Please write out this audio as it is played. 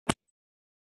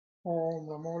Om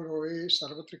Namo Loe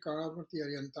Sarvatrikavarti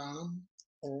Aryantanam.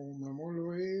 Om Namo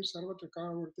Loe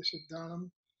Sarvatrikavarti Siddhanam.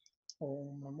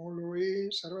 Om Namo Loe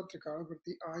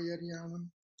Sarvatrikavarti Ayaryanam.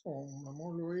 Om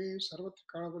Namo Loe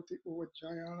Sarvatrikavarti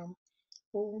Uvajjayanam.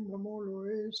 Om Namo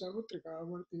Loe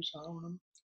Sarvatrikavarti Savanam.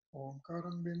 Om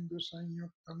Karam Bindu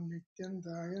Sanyuktam Nityam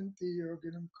Dayanti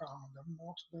Yoginam Kamadam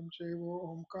Moksadam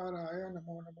Chevo Om Karaya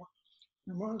Namo Namo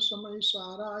नमः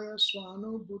समयसाराय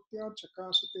स्वानुभूत्या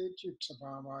चकासते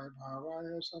चित्स्वभावाय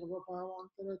भावाय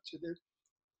सर्वभावान्तरच्छिदे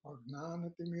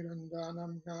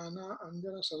अज्ञानतिमिरन्दानं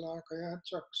ज्ञानाञ्जनशलाकया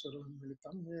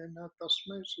चक्षुरुन्मिलितं येन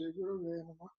तस्मै श्रीगुरुवे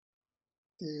नमः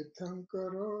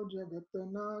तीर्थङ्करो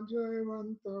जगन्नाथो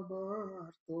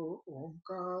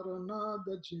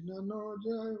ओङ्कारनादजिननो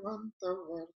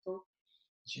जयवन्तवर्तो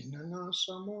जिनना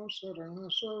समो शरण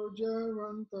सौ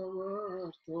जयवंत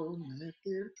वर्तो मैं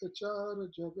तीर्थ चार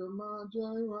जगमा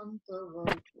जयवंत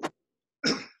वर्तो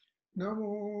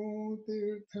नमो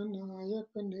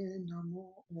तीर्थनायक ने नमो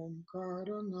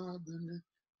ओंकार नादने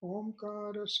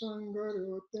ओंकार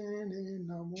संगरो तेने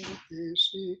नमो ते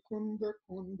श्री कुंद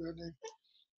कुंदने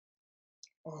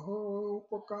अहो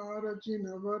उपकार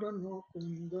जिनवरनो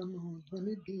कुंदनो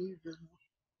ध्वनि दीवनो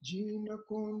जीन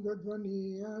कुंद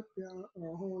ध्वनिया प्या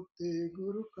अहो ते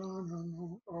गुरु काननो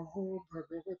अहो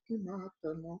भगवती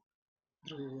मातनो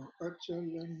ध्रुव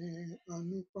अचलने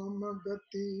अनुपम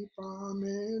गति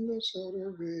पामेल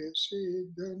सर्वे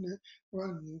सिद्धन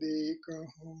वंदे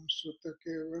कहूँ सुत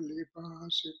केवली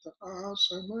भाषित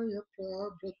आसमय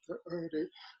प्रभृत अरे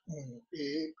हूँ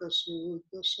एक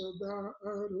शुद्ध सदा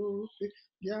अरूपी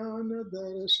ज्ञान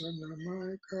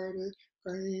दर्शनमय करे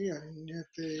कई अन्य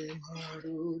ते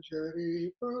मारू जरी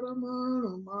परमाणु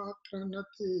मात्र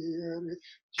नथी अरे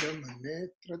जम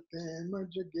नेत्र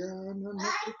तेमज ज्ञान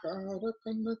नटकारक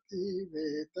नथी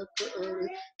वेदक अरे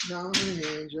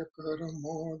जाने जकर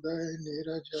मोदय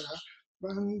निरजा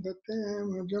बंध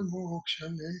तेमज मोक्ष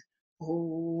ने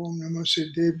ओम नमः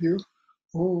सिद्धेभ्यो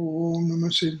ओम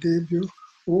नमः सिद्धेभ्यो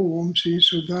ओम श्री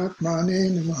सुधात्माने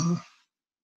नमः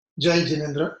जय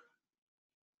जिनेन्द्र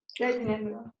Jai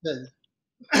Jinendra. जय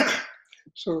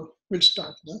so we'll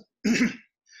start now.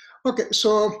 Okay,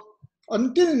 so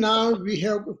until now we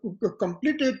have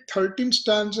completed 13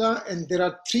 stanza and there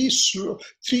are three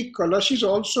kalashes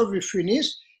also we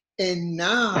finished, and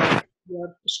now we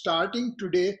are starting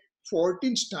today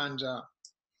 14 stanza.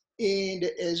 And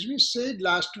as we said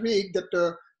last week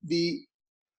that the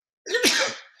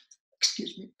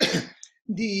excuse me,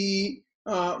 the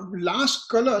last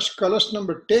kalash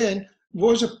number 10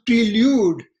 was a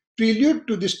prelude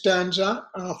to the stanza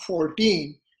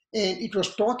 14, and it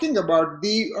was talking about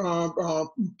the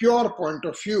pure point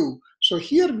of view. So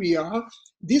here we are.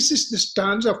 This is the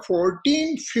stanza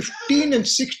 14, 15, and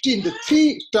 16. The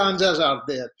three stanzas are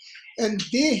there, and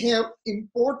they have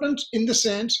importance in the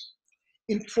sense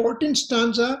in 14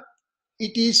 stanza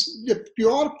it is the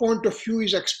pure point of view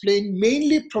is explained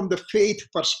mainly from the faith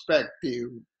perspective.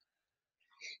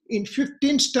 In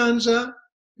 15th stanza,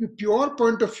 the pure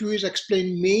point of view is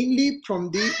explained mainly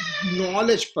from the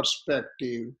knowledge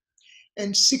perspective.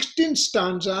 And 16th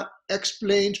stanza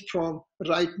explains from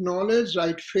right knowledge,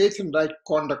 right faith, and right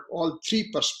conduct, all three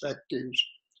perspectives.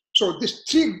 So these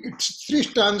three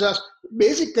stanzas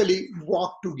basically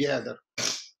walk together.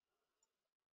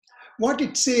 What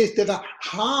it says that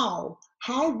how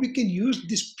we can use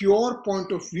this pure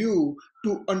point of view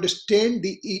to understand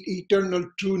the eternal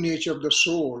true nature of the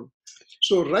soul.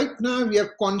 So right now we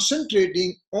are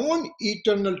concentrating on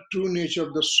eternal true nature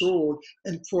of the soul,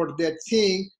 and for that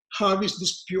thing, how is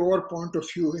this pure point of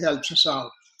view helps us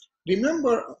out.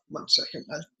 Remember, one second,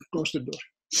 I'll close the door.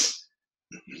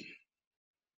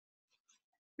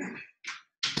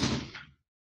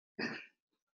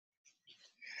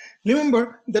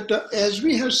 Remember that as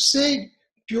we have said,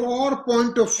 pure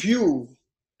point of view,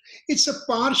 it's a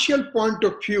partial point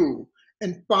of view,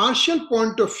 and partial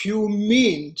point of view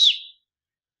means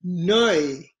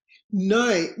nai.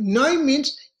 Nai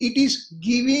means it is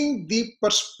giving the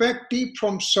perspective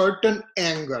from certain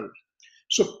angle.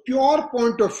 So pure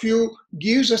point of view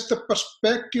gives us the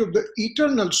perspective of the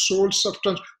eternal soul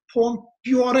substance from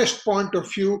purest point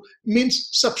of view, means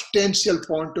substantial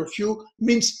point of view,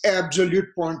 means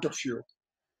absolute point of view.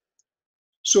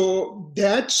 So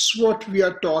that's what we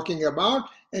are talking about.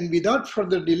 And without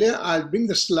further delay, I'll bring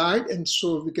the slide and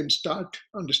so we can start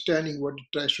understanding what it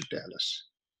tries to tell us.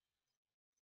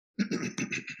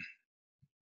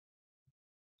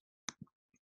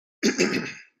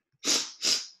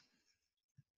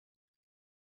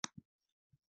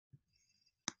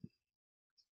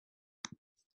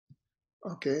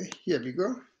 Okay, here we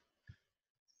go.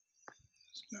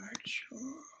 Slideshow.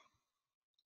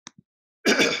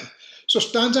 So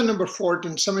stanza number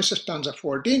 14, Samaysar stanza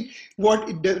 14,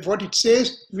 what it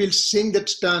says, we'll sing that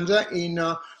stanza in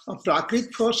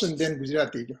Prakrit first and then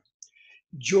Gujarati.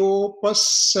 Jo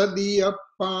pasadiya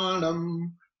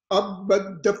panam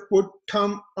abbaddha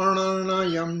puttham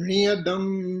ananayam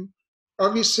niyadam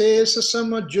avisesa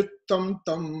samajuttam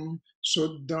tam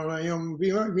suddhanayam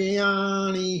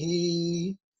vivayanihi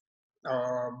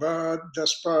abbaddha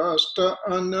spasta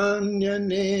ananya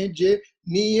neje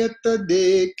niyata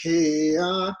dekhe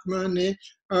atmane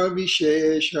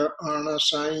avishesha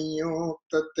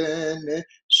anasanyokta tene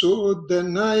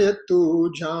suddhanaya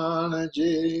tu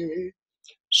janaje.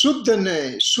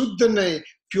 Suddhanay,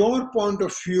 pure point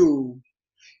of view.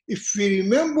 If we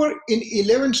remember in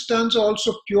 11th stanza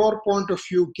also pure point of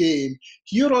view came.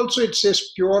 Here also it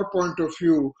says pure point of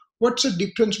view. What's the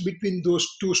difference between those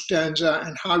two stanza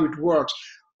and how it works?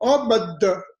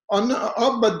 Abbaddha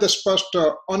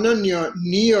spasta, ananya,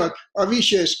 niyat,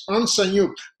 avishesh,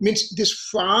 ansanyuk means these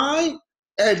 5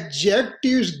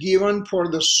 adjectives given for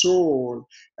the soul.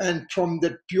 And from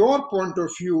that pure point of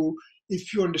view,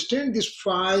 if you understand these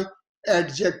 5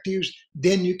 adjectives,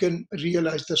 then you can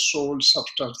realize the soul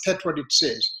substance. That's what it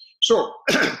says. So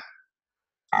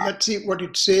let's see what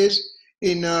it says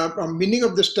in a meaning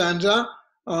of the stanza.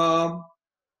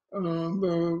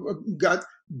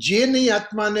 જે નહીં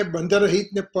આત્માને બંધ રહિત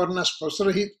ને પરના સ્પર્શ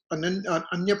રહિત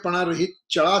અન્યપણા રહિત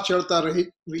ચળાચળતા રહિત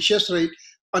વિશેષ રહિત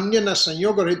અન્યના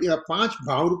સંયોગ રહિત એવા 5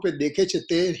 ભાવરૂપે દેખે છે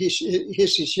તે હે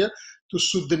શિષ્ય to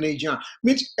Suddha Neja.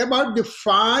 Means about the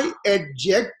 5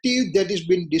 adjectives that is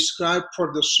being described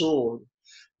for the soul.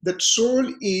 That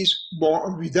soul is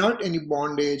without any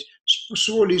bondage,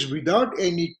 soul is without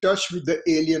any touch with the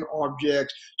alien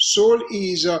objects, soul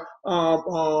is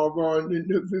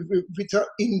with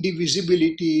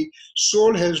indivisibility,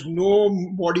 soul has no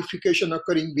modification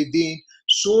occurring within,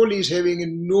 soul is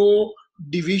having no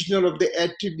divisional of the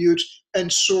attributes,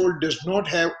 and soul does not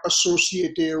have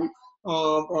associative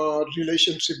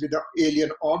relationship with the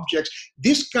alien objects.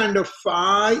 This kind of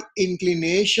 5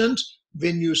 inclinations,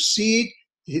 when you see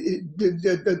it,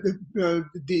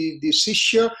 the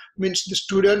Sishya means the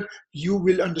student, you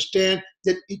will understand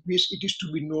that it is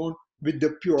to be known with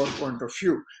the pure point of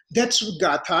view. That's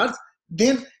Gatharth.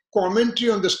 Then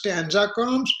commentary on the stanza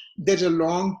comes. There's a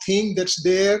long thing that's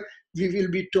there. We will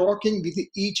be talking with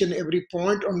each and every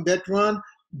point on that one.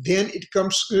 Then it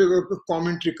comes,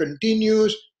 commentary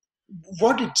continues.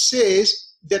 What it says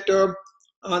that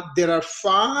there are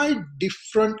 5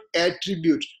 different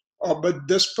attributes.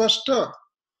 Abaddaspasta,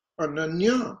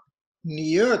 Ananya,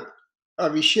 Niyat,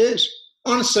 Avishesh,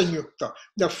 Ansanyukta.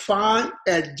 The 5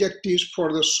 adjectives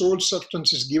for the soul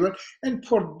substance is given, and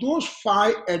for those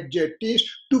 5 adjectives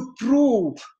to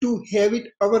prove, to have it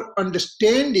our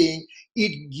understanding,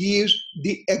 it gives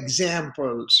the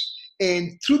examples.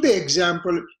 And through the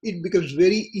example, it becomes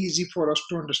very easy for us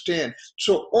to understand.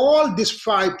 So all these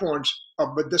 5 points,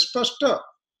 Abaddaspasta,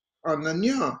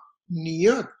 Ananya,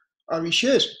 Niyat,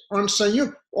 Avishesh,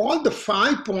 Ansanyuk, all the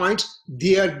 5 points,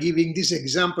 they are giving this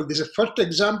example. There's a first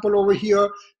example over here,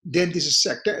 then there's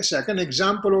a second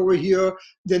example over here,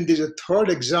 then there's a third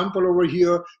example over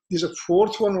here, there's a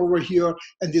fourth one over here,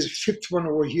 and there's a fifth one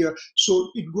over here. So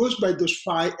it goes by those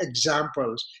 5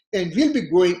 examples. And we'll be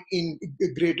going in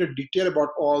greater detail about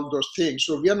all those things.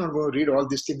 So we are not going to read all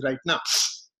these things right now.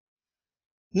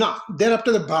 Now,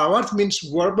 thereafter the Bhavarth means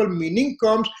verbal meaning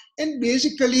comes, and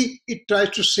basically it tries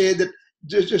to say that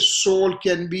the soul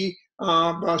can be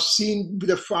seen with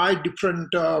a 5 different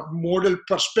modal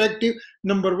perspective.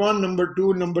 Number 1, number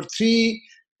 2, number 3,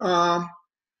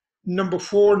 number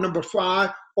 4, number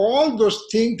 5, all those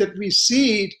things that we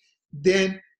see it,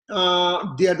 then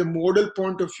they are the modal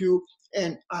point of view,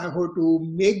 and I have to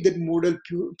make that modal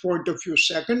point of view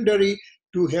secondary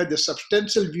to have the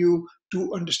substantial view,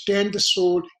 to understand the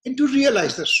soul, and to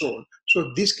realize the soul.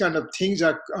 So these kind of things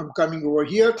are coming over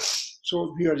here.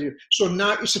 So here. So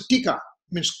now it's a tika,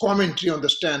 means commentary on the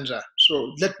stanza.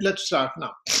 So let's start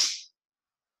now.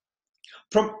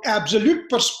 From absolute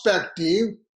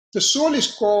perspective, the soul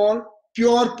is called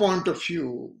pure point of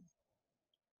view,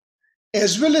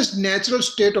 as well as natural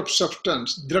state of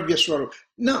substance, dravya swarup.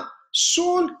 Now,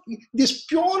 soul, this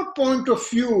pure point of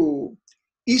view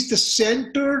is the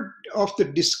center of the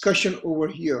discussion over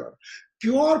here.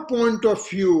 Pure point of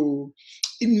view,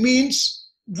 it means,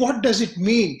 what does it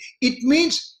mean? It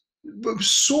means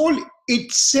soul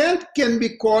itself can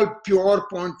be called pure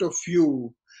point of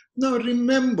view. Now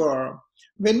remember,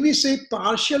 when we say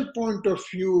partial point of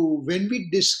view, when we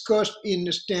discussed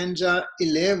in stanza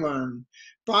 11,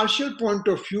 partial point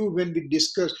of view, when we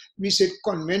discuss, we said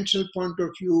conventional point of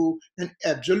view and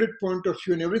absolute point of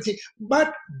view and everything.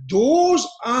 But those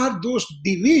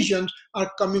divisions are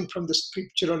coming from the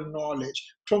scriptural knowledge,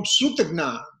 from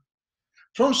Srutagnan.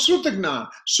 From Srutagnan.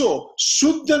 So,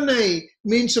 Suddhanai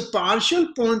means a partial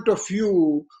point of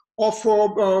view of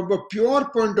a pure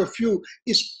point of view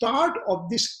is part of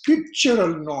the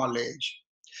scriptural knowledge.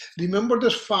 Remember,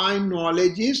 those five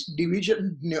knowledges,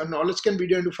 division, knowledge can be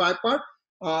divided into five parts: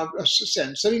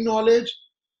 sensory knowledge,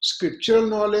 scriptural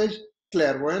knowledge,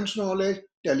 clairvoyance knowledge,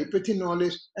 telepathy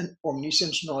knowledge, and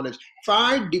omniscience knowledge.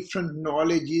 Five different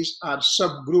knowledges are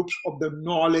subgroups of the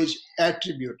knowledge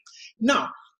attribute. Now,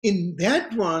 in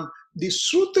that one, the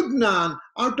Srutagnan,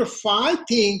 out of five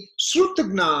things,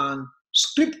 Srutagnan,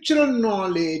 scriptural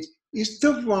knowledge, is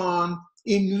the one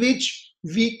in which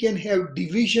we can have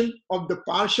division of the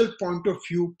partial point of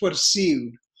view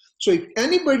perceived. So if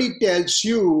anybody tells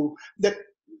you that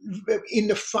in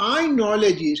the five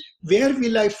knowledges, where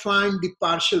will I find the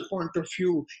partial point of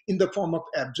view, in the form of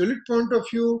absolute point of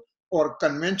view or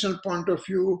conventional point of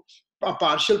view, a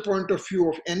partial point of view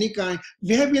of any kind,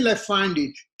 where will I find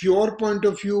it? Pure point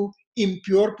of view,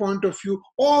 impure point of view,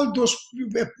 all those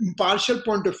partial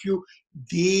point of view,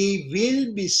 they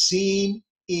will be seen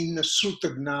in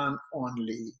Srutagnan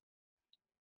only.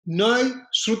 Nai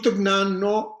Srutagnan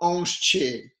no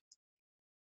ansche.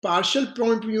 Partial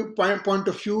point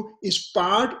of view is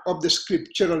part of the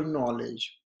scriptural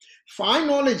knowledge. Five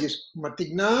knowledges: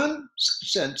 Matignan,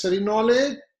 sensory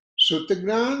knowledge;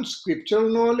 Srutagnan, scriptural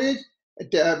knowledge;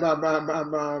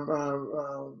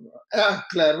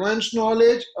 clairvoyance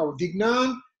knowledge;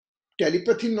 Avdignan,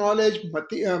 telepathy knowledge;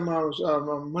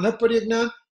 Manaparignan,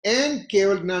 and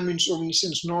Kevalgnan means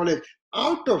omniscience knowledge.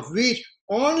 Out of which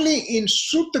only in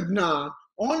Srutagnan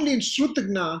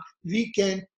we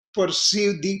can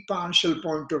perceive the partial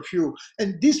point of view.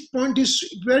 And this point is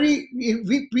very,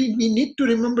 we need to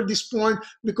remember this point,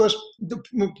 because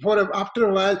after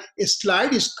a while a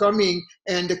slide is coming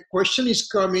and a question is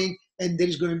coming, and there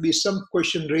is going to be some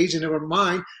question raised in our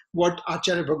mind what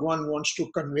Acharya Bhagwan wants to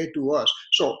convey to us.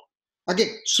 So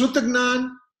again,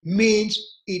 Srutagnan means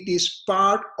it is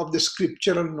part of the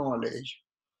scriptural knowledge.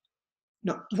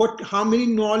 Now, how many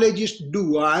knowledges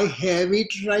do I have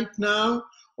it right now?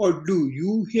 Or do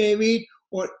you have it?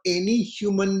 Or any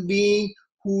human being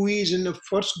who is in the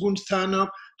first Gunsthana,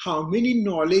 how many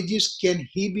knowledges can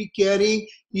he be carrying?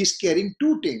 He is carrying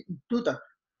two things,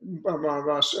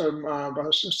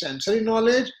 sensory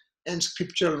knowledge and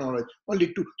scriptural knowledge,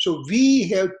 only two. So we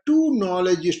have two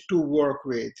knowledges to work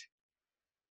with.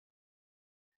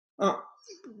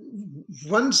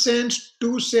 1 sense,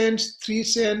 2 sense, 3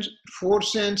 sense, 4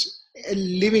 sense, a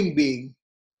living being,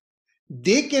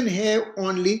 they can have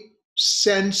only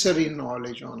sensory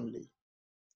knowledge only.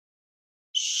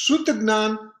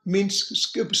 Srutagnan means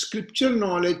scriptural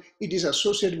knowledge. It is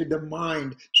associated with the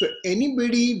mind. So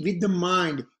anybody with the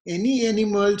mind, any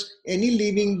animals, any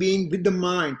living being with the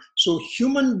mind. So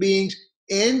human beings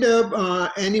and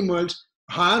animals,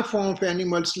 higher form of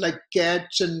animals like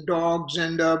cats and dogs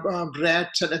and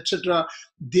rats and etc.,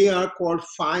 they are called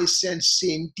five sense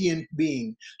sentient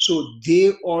beings. So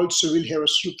they also will have a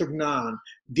Srutagnan.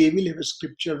 They will have a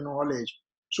scriptural knowledge.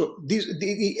 So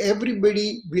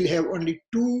everybody will have only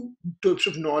two types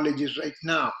of knowledges right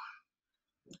now.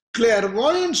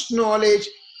 Clairvoyance knowledge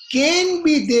can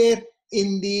be there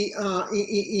in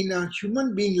a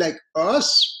human being like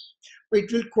us. It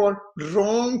will call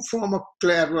wrong form of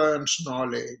clairvoyance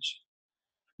knowledge,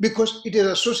 because it is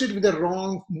associated with the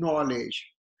wrong knowledge.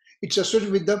 It's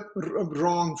associated with the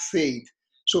wrong faith.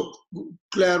 So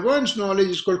clairvoyance knowledge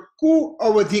is called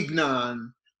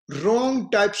ku-avadhignan, wrong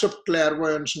types of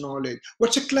clairvoyance knowledge.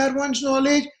 What's a clairvoyance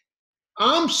knowledge?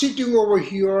 I'm sitting over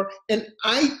here and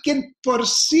I can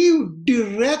perceive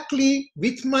directly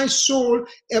with my soul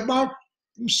about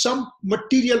some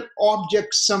material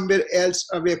object somewhere else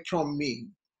away from me.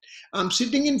 I'm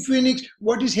sitting in Phoenix.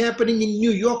 What is happening in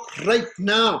New York right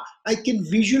now? I can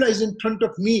visualize in front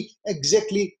of me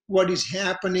exactly what is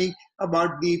happening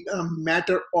about the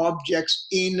matter objects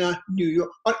in New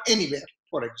York or anywhere,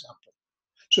 for example.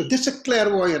 So this is a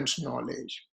clairvoyance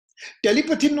knowledge.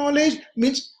 Telepathy knowledge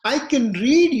means I can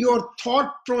read your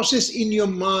thought process in your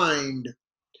mind.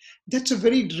 That's a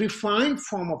very refined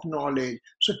form of knowledge.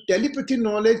 So telepathy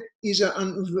knowledge is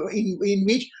in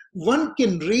which one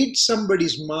can read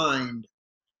somebody's mind.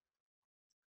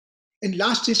 And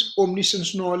last is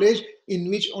omniscience knowledge, in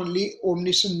which only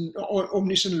omniscient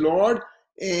Lord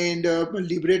and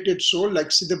liberated soul like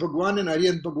Siddha Bhagwan and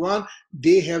Aryan Bhagwan,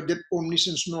 they have that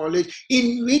omniscience knowledge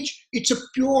in which it's a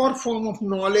pure form of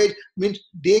knowledge, means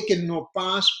they can know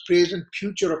past, present,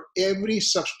 future of every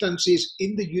substances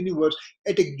in the universe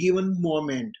at a given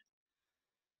moment.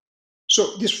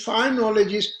 So this five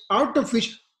knowledges, out of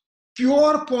which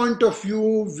pure point of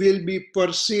view will be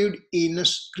perceived in a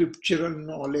scriptural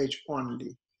knowledge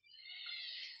only.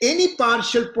 Any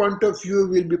partial point of view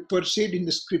will be perceived in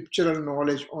the scriptural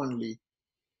knowledge only.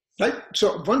 Right?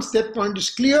 So once that point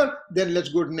is clear, then let's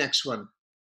go to the next one.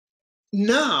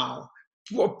 Now,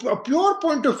 a pure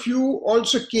point of view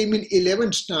also came in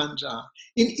 11th stanza.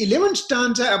 In 11th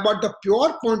stanza, about the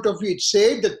pure point of view, it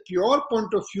said that pure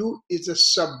point of view is a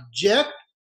subject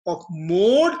of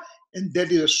mode, and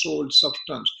that is a soul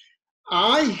substance.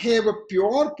 I have a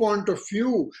pure point of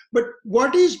view, but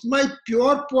what is my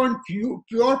pure point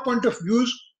of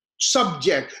view's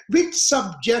subject? Which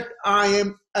subject I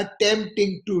am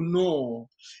attempting to know?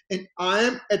 And I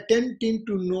am attempting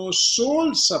to know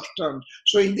soul substance.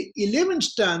 So in the 11th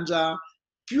stanza,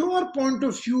 pure point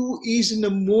of view is in a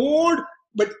mode,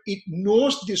 but it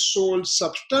knows the soul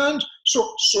substance.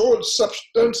 So soul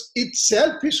substance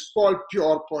itself is called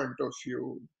pure point of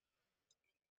view.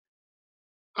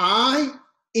 I,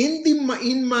 in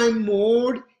my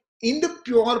mode, in the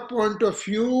pure point of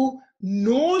view,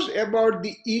 knows about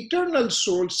the eternal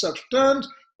soul substance,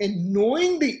 and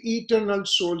knowing the eternal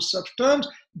soul substance,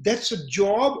 that's a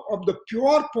job of the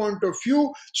pure point of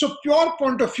view. So pure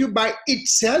point of view by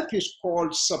itself is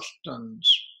called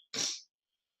substance.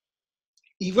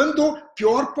 Even though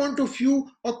pure point of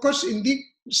view occurs in the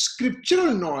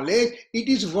scriptural knowledge, it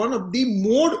is one of the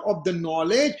mode of the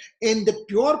knowledge, and the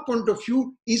pure point of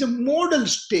view is a modal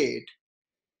state.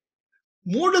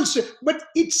 Modal state, but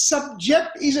its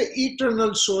subject is an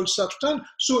eternal soul substance.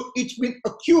 So it's been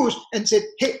accused and said,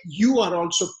 hey, you are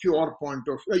also pure point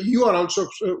of you are also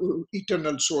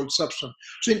eternal soul substance.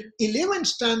 So in 11th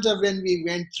stanza, when we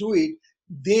went through it,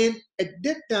 then at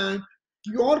that time,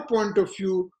 pure point of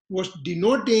view was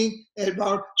denoting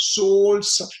about soul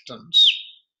substance.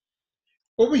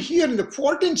 Over here in the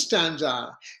 14th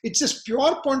stanza, it says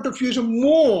pure point of view is a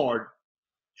mode.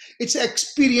 It's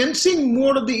experiencing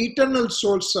mode of the eternal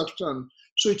soul substance.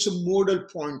 So it's a modal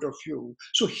point of view.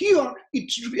 So here,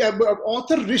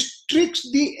 author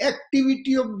restricts the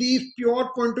activity of the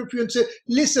pure point of view and says,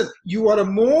 listen, you are a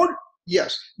mode,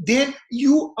 yes, then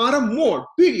you are a mode,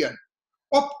 period.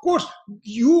 Of course,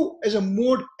 you as a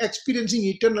mode experiencing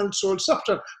eternal soul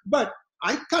substance, but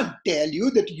I can't tell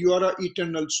you that you are an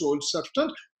eternal soul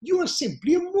substance. You are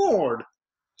simply a mode.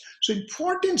 So in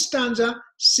 14th stanza,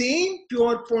 same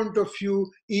pure point of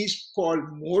view is called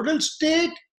modal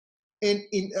state, and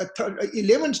in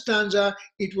 11th stanza,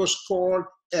 it was called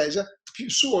as a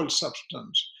soul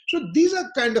substance. So these are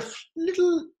kind of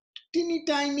little teeny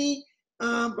tiny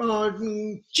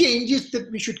changes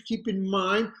that we should keep in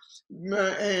mind,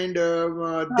 and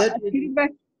that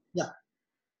yeah.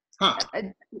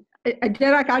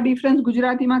 જરાક આ difference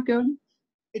ગુજરાતીમાં કયો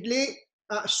એટલે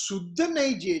શુદ્ધ નય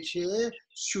જે છે,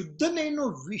 શુદ્ધ નયનો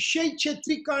વિષય છે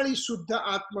ત્રિકાળી શુદ્ધ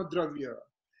આત્મદ્રવ્ય.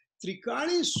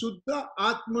 ત્રિકાળી શુદ્ધ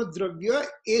આત્મદ્રવ્ય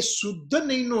એ શુદ્ધ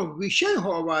નયનો વિષય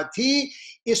હોવાથી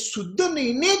એ શુદ્ધ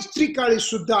નયને જ ત્રિકાળી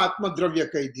શુદ્ધ આત્મદ્રવ્ય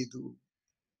કહી દીધું.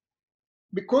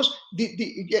 Because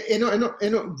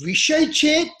એનો વિષય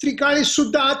છે ત્રિકાળી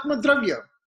શુદ્ધ આત્મદ્રવ્ય.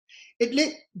 એટલે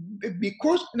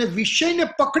બીકોઝ વિષયને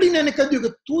પકડીને એને કહ્યું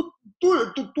કે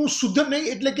તું શુદ્ધ નહીં,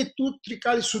 એટલે કે તું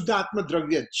ત્રિકાળી શુદ્ધ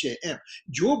આત્મદ્રવ્ય જ છે એમ.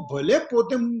 જો ભલે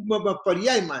પોતે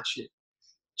પર્યાયમાં છે,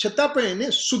 છતાં પણ એને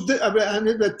શુદ્ધ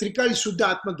ત્રિકાળી શુદ્ધ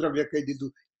આત્મદ્રવ્ય કહી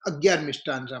દીધું 11મી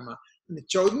સ્ટાન્ઝામાં. અને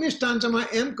 14મી સ્ટાન્ઝામાં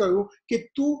એમ કહ્યું કે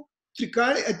તું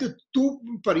ત્રિકાળી, તું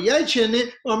પર્યાય છે ને,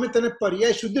 અમે તને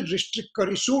પર્યાય સુધી રિસ્ટ્રિક્ટ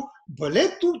કરીશું. ભલે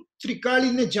તું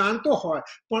ત્રિકાળીને જાણતો હોય,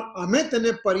 પણ અમે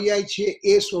તને પર્યાય છે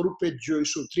એ સ્વરૂપે જ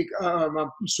જોઈશું,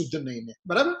 શુદ્ધ નહીંને.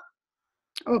 બરાબર?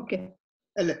 ઓકે.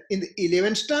 એટલે in the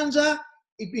 11th stanza,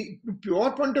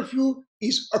 pure point of view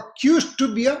is accused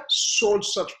to be a soul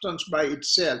substance by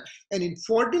itself. And in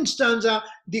 14th stanza,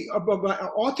 the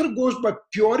author goes by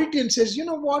purity and says, you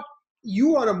know what?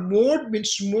 You are a mode,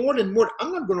 means mode and mode.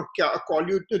 I'm not going to call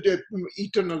you the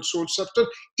eternal soul substance,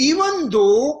 even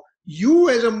though you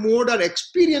as a mode are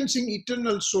experiencing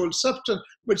eternal soul substance,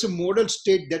 but it's a modal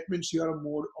state. That means you are a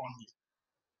mode only.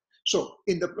 So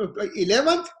in the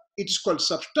 11th, it is called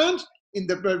substance. In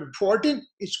the 14th,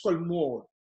 it's called mode,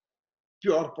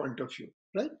 pure point of view,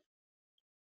 right?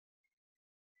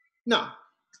 Now,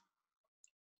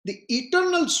 the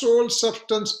eternal soul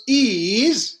substance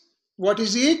is, what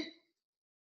is it?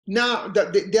 Now,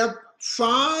 there are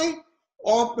 5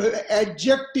 of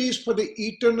adjectives for the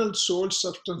eternal soul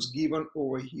substance given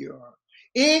over here.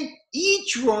 And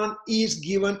each one is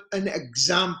given an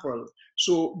example.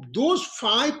 So those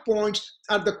 5 points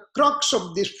are the crux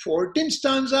of this 14th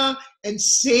stanza, and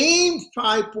same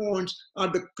 5 points are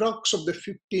the crux of the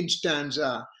 15th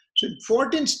stanza. So in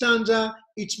 14th stanza,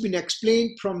 it's been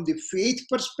explained from the faith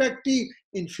perspective.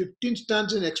 In 15th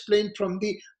stanza, explained from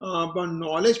the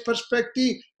knowledge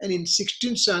perspective. And in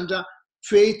 16th stanza,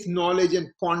 faith, knowledge,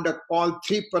 and conduct, all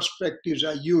three perspectives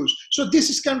are used. So this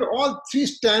is kind of, all three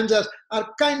stanzas are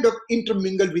kind of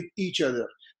intermingled with each other.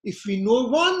 If we know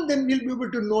one, then we'll be able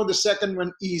to know the second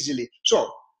one easily.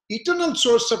 So eternal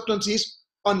source substance is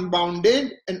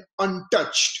unbounded and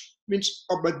untouched, means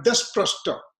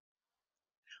abadasprasta.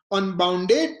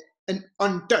 Unbounded and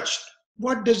untouched.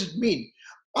 What does it mean?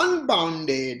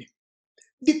 Unbounded,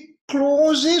 the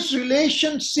closest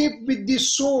relationship with the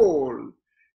soul.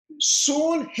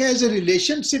 Soul has a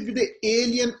relationship with the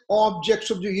alien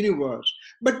objects of the universe,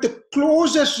 but the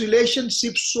closest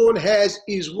relationship soul has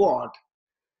is what?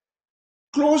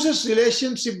 Closest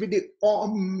relationship with the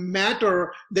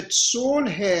matter that soul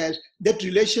has, that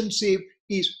relationship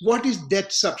is, what is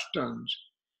that substance?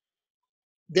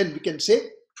 Then we can say,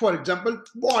 for example,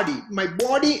 body. My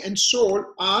body and soul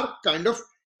are kind of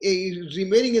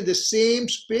remaining in the same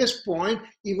space point,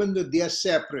 even though they are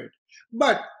separate.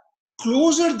 But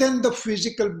closer than the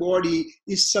physical body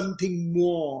is something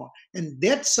more, and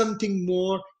that something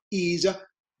more is a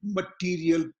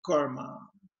material karma.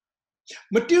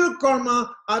 Material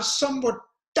karma are somewhat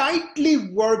tightly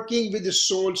working with the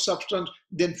soul substance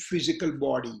than physical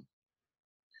body.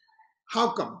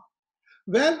 How come?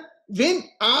 Well, when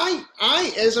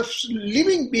I as a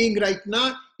living being right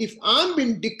now, if I'm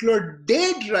being declared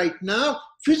dead right now,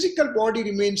 physical body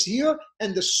remains here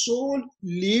and the soul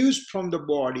leaves from the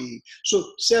body. So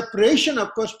separation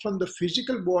occurs from the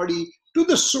physical body to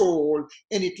the soul,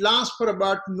 and it lasts for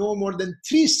about no more than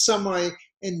 3 samay,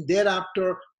 and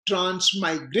thereafter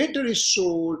transmigratory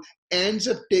soul ends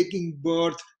up taking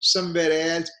birth somewhere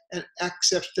else and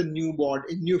accepts the new body,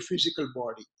 a new physical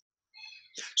body.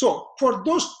 So for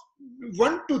those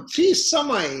 1 to 3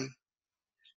 samay,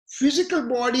 physical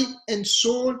body and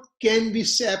soul can be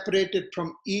separated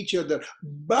from each other.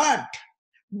 But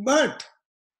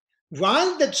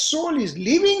while that soul is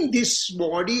leaving this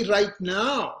body right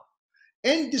now,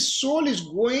 and this soul is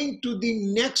going to the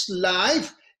next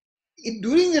life,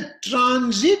 during the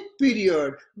transit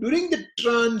period,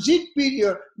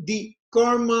 the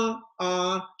karma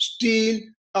are still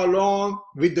along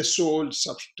with the soul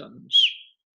substance.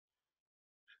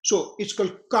 So it's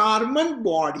called karman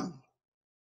body.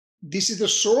 This is the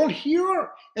soul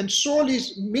here, and soul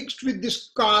is mixed with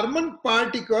this karman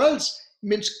particles,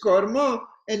 means karma,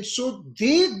 and so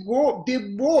they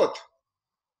both,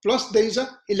 plus there is a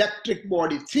electric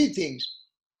body, 3 things: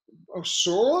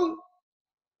 soul,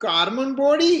 karman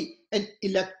body, and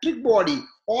electric body.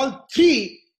 All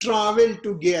 3 travel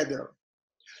together.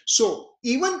 So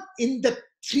even in the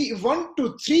 1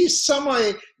 to 3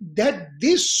 samay, that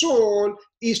this soul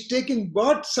is taking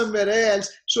birth somewhere else,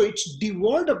 so it's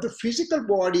devoid of the physical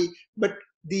body, but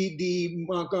the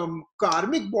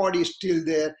karmic body is still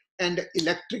there and the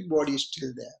electric body is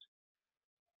still there.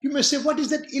 You may say, what is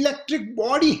that electric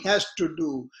body has to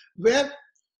do? Well,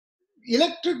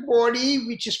 electric body,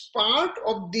 which is part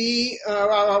of the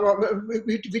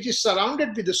which is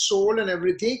surrounded with the soul and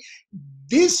everything,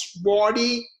 this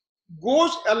body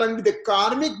goes along with the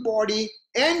karmic body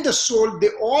and the soul. They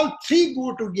all 3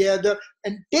 go together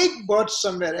and take birth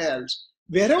somewhere else.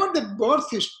 Wherever the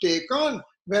birth is taken,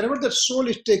 wherever the soul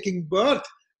is taking birth,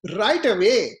 right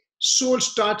away soul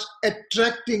starts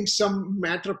attracting some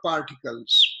matter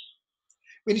particles.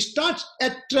 When it starts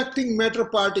attracting matter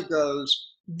particles,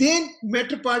 then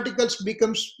matter particles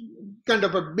becomes kind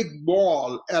of a big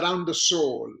ball around the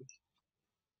soul.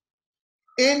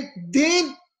 And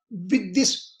then with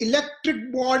this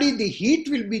electric body, the heat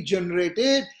will be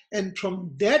generated, and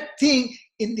from that thing,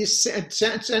 in the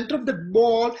center of the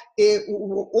ball, the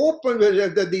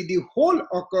hole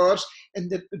occurs,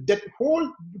 and that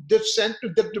hole, the center,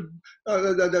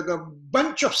 the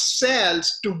bunch of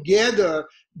cells together,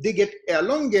 they get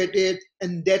elongated,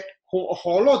 and that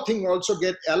hollow thing also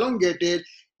get elongated,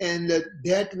 and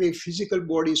that way physical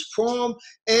bodies form.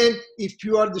 And if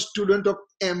you are the student of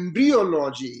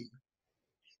embryology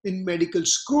in medical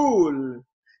school,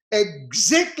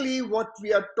 exactly what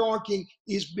we are talking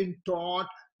is being taught,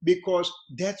 because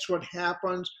that's what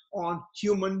happens on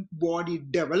human body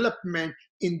development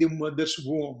in the mother's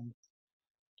womb.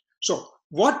 So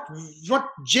what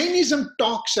Jainism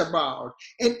talks about.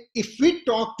 And if we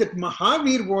talk that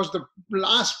Mahavir was the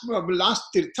last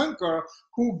Tirthankar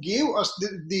who gave us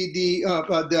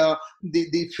the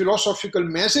philosophical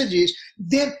messages,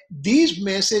 then these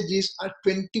messages are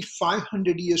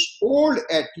 2,500 years old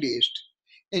at least.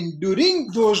 And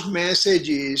during those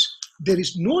messages, there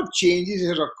is no changes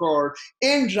has occurred.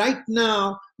 And right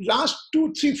now, last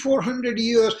 200, 300, 400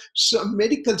 years,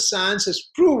 medical science has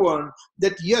proven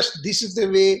that yes, this is the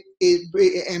way a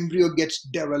embryo gets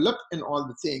developed and all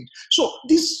the things. So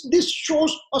this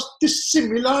shows us this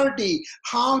similarity,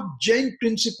 how Jain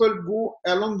principle go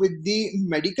along with the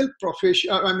medical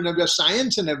profession, the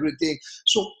science and everything.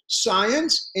 So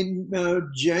science and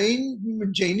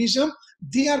Jainism,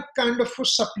 they are kind of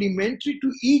supplementary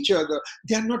to each other.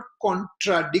 They are not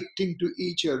contradicting to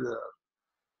each other.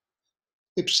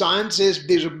 If science says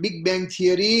there's a Big Bang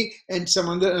theory and some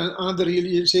another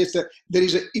religion says that there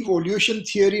is an evolution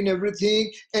theory and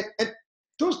everything, and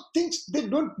those things, they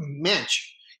don't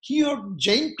match. Here,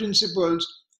 Jain principles,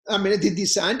 the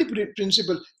scientific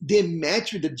principle, they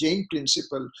match with the Jain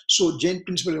principle. So Jain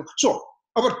principle. So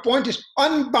our point is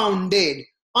unbounded.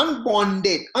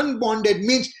 Unbonded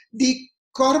means the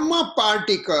karma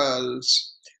particles,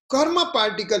 when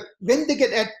they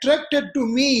get attracted to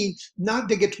me, now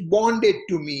they get bonded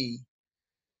to me.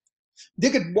 They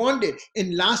get bonded.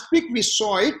 And last week we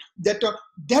saw it, that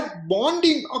that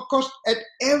bonding occurs at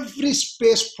every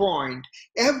space point.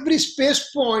 Every space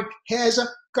point has a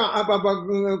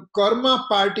karma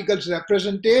particles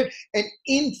represented, and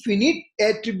infinite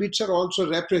attributes are also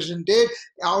represented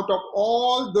out of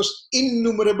all those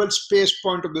innumerable space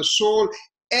point of the soul.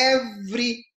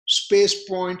 Every space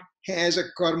point has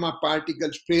a karma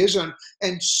particles present,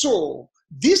 and so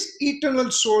this eternal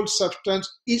soul substance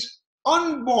is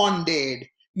unbonded,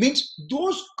 means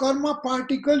those karma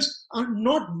particles are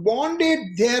not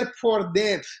bonded there for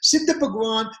them. Siddha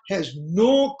Bhagavan has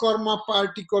no karma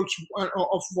particles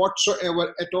of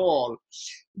whatsoever at all.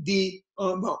 The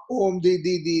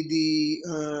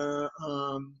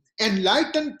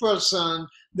enlightened person,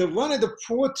 the one at the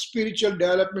fourth spiritual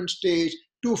development stage,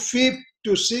 to fifth,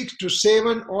 to 6, to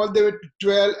 7, all the way to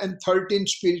 12 and 13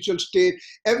 spiritual state,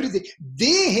 everything.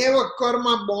 They have a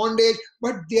karma bondage,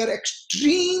 but they are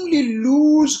extremely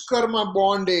loose karma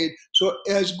bondage. So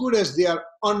as good as they are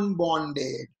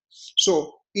unbonded.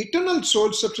 So eternal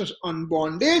soul substance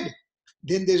unbonded.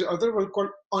 Then there's other one called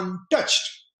untouched.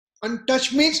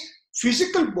 Untouched means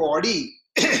physical body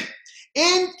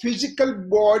and physical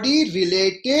body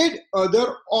related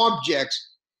other objects.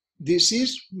 This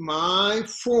is my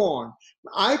phone.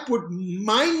 I put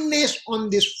mindness on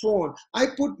this phone. I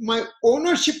put my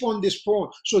ownership on this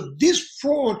phone. So this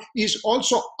phone is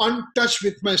also untouched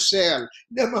with my cell,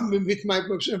 with my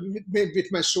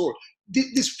soul.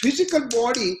 This physical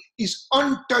body is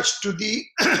untouched to the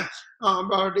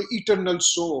eternal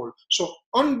soul. So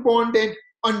unbonded,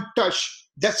 untouched.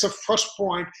 That's the first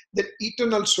point, that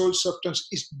eternal soul substance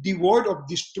is devoid of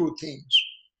these two things.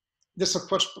 That's the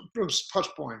first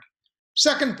point.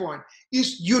 Second point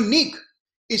is unique,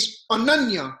 is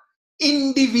ananya,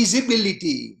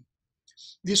 indivisibility.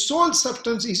 The soul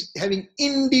substance is having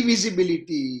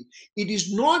indivisibility. It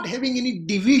is not having any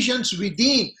divisions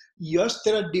within. Yes,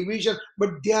 there are divisions,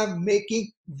 but they are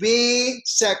making way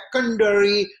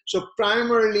secondary. So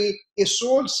primarily, a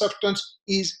soul substance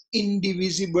is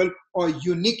indivisible or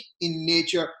unique in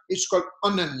nature. It's called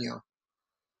ananya.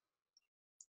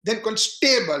 Then called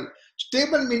stable.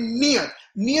 Stable means niyat.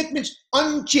 Niyat means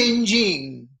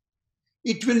unchanging.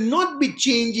 It will not be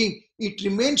changing. It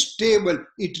remains stable.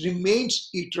 It remains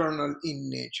eternal in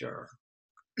nature.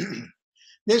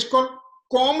 That's called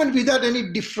common without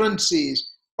any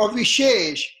differences, or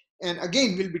vishesh. And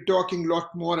again, we'll be talking a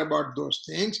lot more about those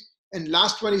things. And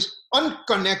last one is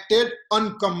unconnected,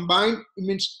 uncombined. It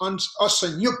means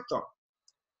asanyukta.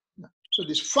 So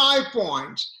these 5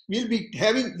 points, we'll be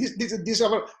having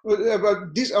our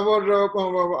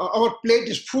plate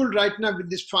is full right now with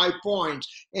these 5 points,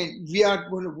 and we are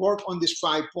going to work on these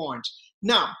 5 points.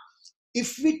 Now,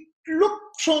 if we look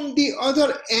from the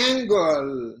other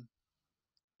angle,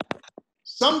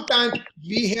 sometimes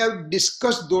we have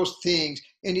discussed those things,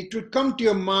 and it will come to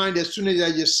your mind as soon as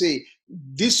I just say,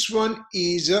 this one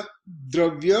is a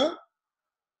dravya,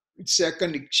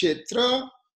 second is kshetra,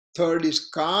 third is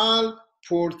kal,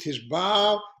 fourth is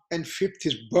bhav, and fifth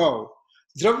is bhav.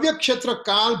 Dravya, kshetra,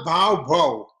 kal, bhav,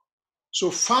 bhav.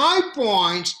 So 5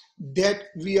 points that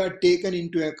we are taken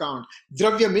into account.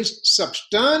 Dravya means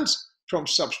substance, from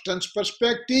substance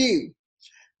perspective.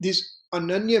 This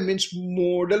ananya means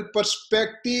modal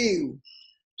perspective.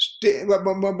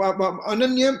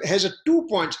 Ananya has 2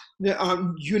 points.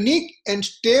 unique and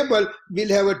stable will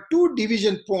have a two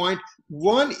division point.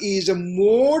 One is a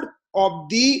mode of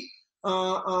the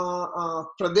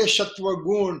Pradeshatva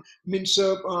Gun, means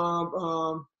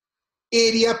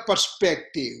area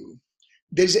perspective.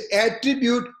 There is an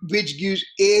attribute which gives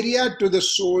area to the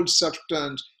soul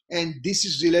substance, and this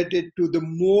is related to the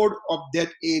mode of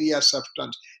that area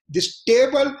substance. This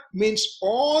table means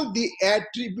all the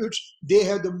attributes, they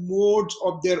have the modes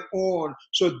of their own.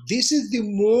 So this is the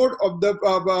mode of the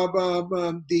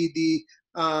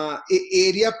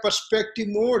area perspective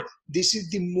mode. This is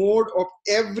the mode of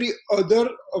every other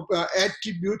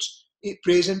attributes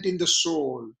present in the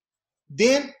soul.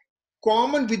 Then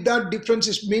common without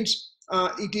differences means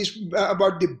it is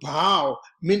about the bhav,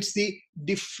 means the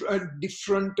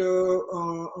different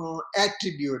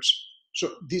attributes.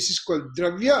 So this is called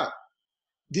dravya.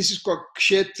 This is called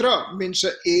kshetra, means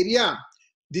area.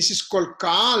 This is called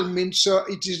kal, means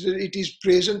it is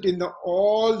present in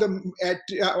all the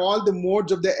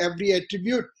modes of the every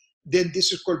attribute. Then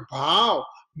this is called bhav,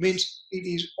 means it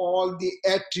is all the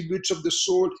attributes of the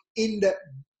soul in the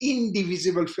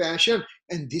indivisible fashion.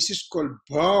 And this is called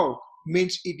bhav,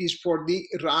 means it is for the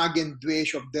rag and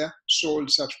dvesh of the soul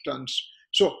substance.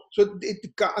 So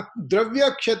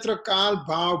dravya, kshetra, kal,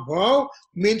 bhav, bhav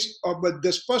means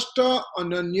abhadaspashta,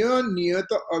 ananya,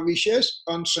 niyata, avishesh,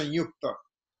 ansanyukta.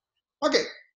 Okay,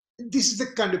 this is the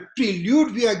kind of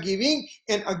prelude we are giving,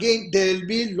 and again there will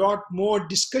be a lot more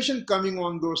discussion coming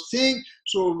on those things.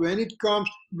 So when it comes,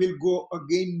 we'll go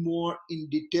again more in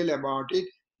detail about it.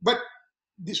 But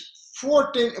this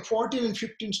 14 and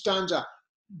 15 stanza,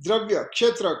 dravya,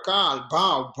 kshetra, kal,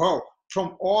 bhav, bhav,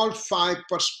 from all five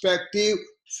perspectives,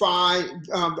 five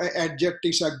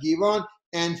adjectives are given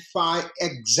and five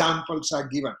examples are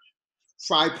given.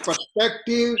 Five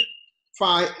perspectives,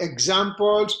 five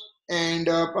examples, and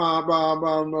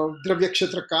dravya,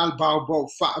 kshetra, kal, bhav, bhav,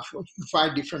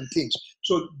 five different things.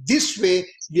 So this way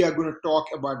we are going to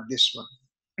talk about this one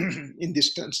in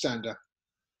this stanza.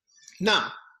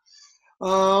 Now,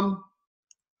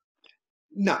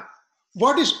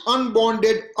 what is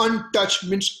unbounded, untouched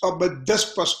means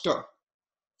abhadaspashta.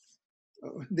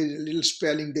 There's a little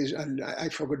spelling. I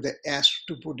forgot the S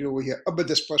to put it over here.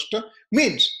 Abhadaspashta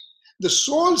means the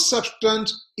soul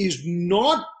substance is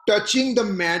not touching the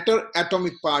matter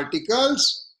atomic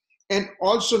particles and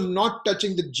also not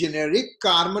touching the generic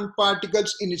carbon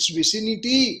particles in its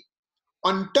vicinity.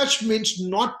 Untouched means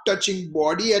not touching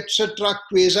body, etc.,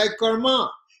 quasi-karma.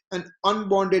 And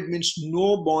unbounded means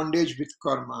no bondage with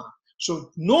karma.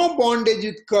 So no bondage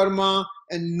with karma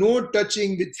and no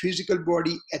touching with physical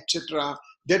body, etc.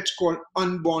 That's called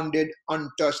unbounded,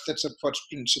 untouched. That's the first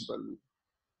principle.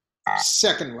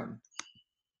 Second one,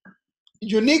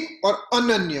 unique or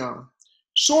ananya.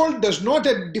 Soul does not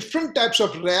have different types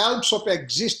of realms of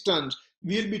existence.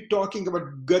 We'll be talking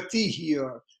about gati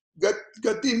here.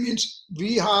 Gati means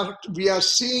we are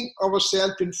seeing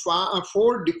ourselves in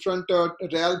four different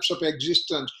realms of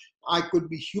existence. I could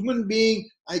be human being,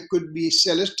 I could be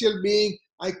celestial being,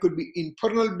 I could be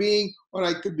infernal being, or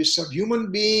I could be subhuman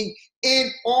being,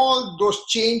 and all those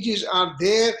changes are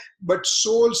there, but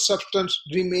soul substance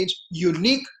remains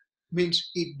unique,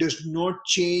 means it does not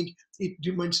change, it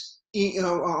remains, it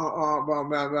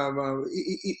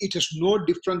has no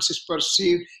differences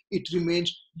perceived, it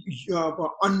remains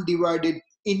undivided,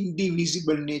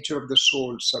 indivisible nature of the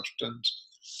soul substance.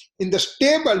 In the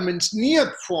stable means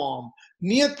niyat form.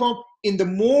 Niyat form, in the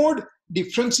mode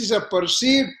differences are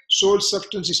perceived, soul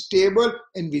substance is stable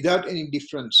and without any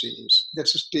differences.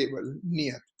 That's a stable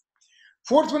niyat.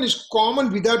 Fourth one is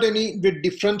common without any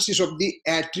differences of the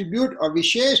attribute or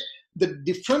vishesh. The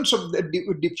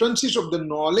differences of the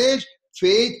knowledge,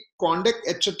 faith, conduct,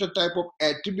 etc. type of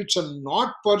attributes are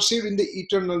not perceived in the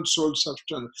eternal soul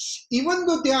substance. Even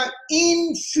though they are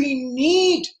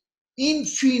infinite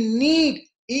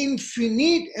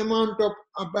amount of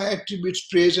attributes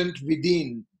present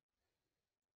within.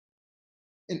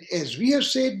 And as we have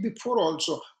said before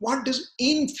also, what does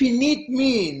infinite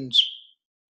means?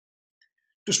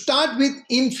 To start with,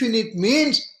 infinite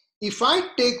means if I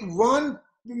take one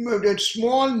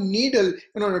small needle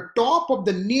and on the top of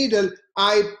the needle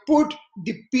I put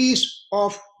the piece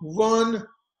of one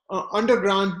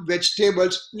underground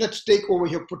vegetables. Let's take over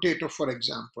here potato for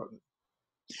example.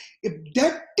 If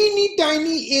that teeny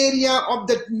tiny area of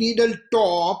that needle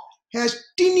top has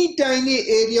teeny tiny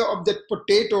area of that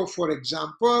potato for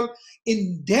example,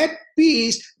 in that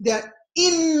piece there are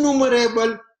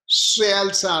innumerable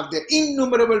cells are there,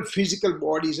 innumerable physical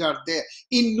bodies are there.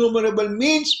 Innumerable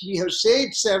means, we have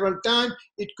said several times,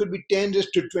 it could be 10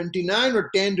 raised to 29 or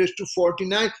 10 raised to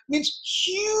 49, means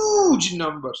huge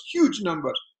numbers, huge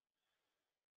numbers.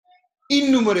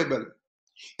 innumerable.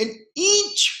 And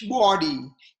each body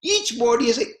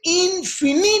has an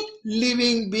infinite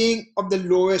living being of the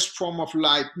lowest form of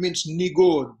life, means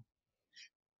nigod.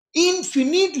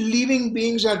 Infinite living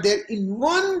beings are there in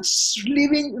one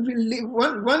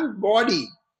body.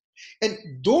 And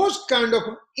those kind of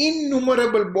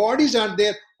innumerable bodies are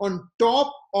there on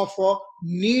top of a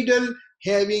needle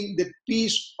having the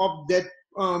piece of that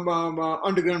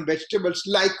underground vegetables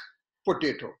like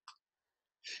potato.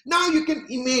 Now you can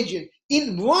imagine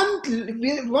in one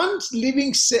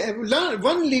living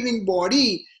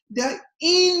body, there are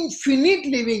infinite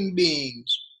living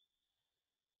beings.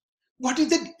 What is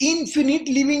that infinite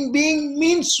living being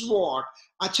means what?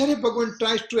 Acharya Bhagavan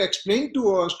tries to explain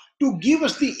to us, to give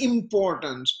us the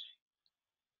importance.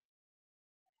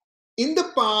 In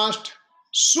the past,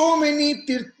 so many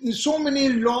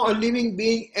living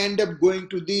beings end up going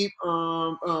to the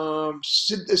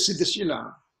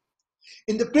Siddhashila.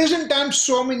 In the present time,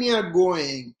 so many are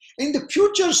going. In the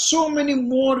future, so many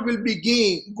more will be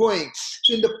going.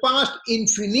 So in the past,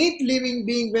 infinite living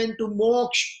being went to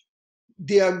moksha.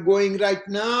 They are going right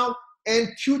now, and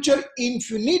future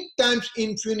infinite times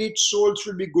infinite souls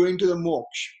will be going to the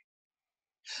moksha.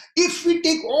 If we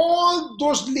take all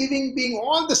those living beings,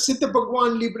 all the Siddha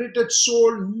Bhagwan liberated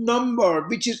soul number,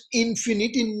 which is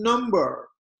infinite in number,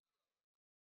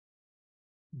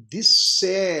 this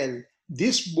cell,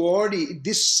 this body,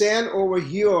 this cell over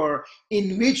here,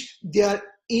 in which there are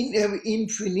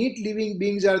infinite living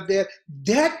beings are there,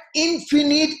 that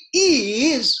infinite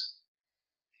is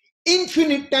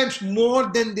infinite times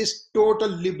more than this total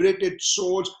liberated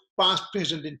souls, past,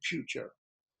 present, and future.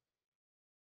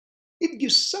 It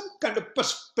gives some kind of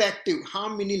perspective how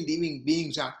many living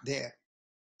beings are there.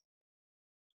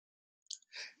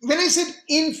 When I said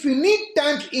infinite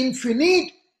times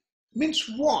infinite, means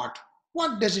what?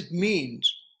 What does it mean?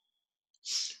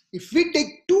 If we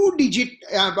take two-digit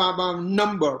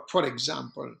number, for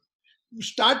example,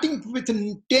 starting with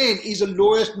 10 is the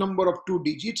lowest number of two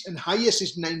digits and highest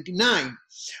is 99.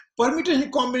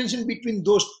 Permutation combination between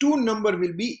those two numbers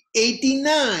will be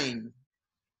 89.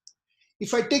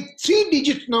 If I take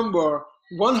three-digit number,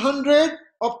 100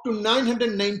 up to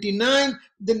 999,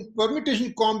 then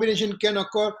permutation combination can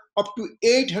occur up to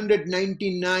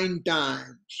 899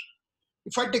 times.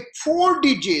 If I take four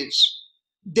digits,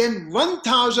 then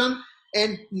 1000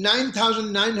 and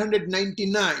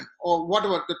 9999 or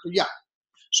whatever. Yeah.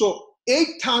 So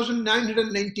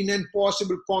 8,999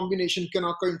 possible combination can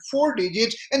occur in four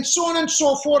digits, and so on and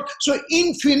so forth. So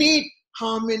infinite,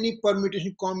 how many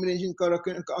permutation combinations can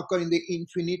occur in the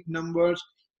infinite numbers?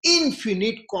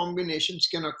 Infinite combinations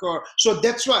can occur. So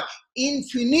that's why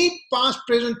infinite past,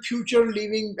 present, future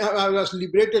living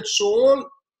liberated soul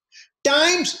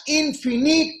times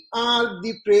infinite are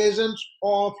the presence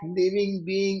of living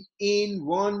being in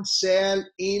one cell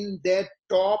in that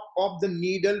top of the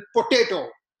needle potato.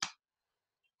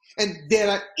 And there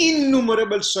are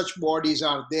innumerable such bodies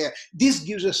are there. This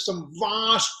gives us some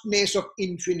vastness of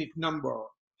infinite number.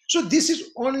 So this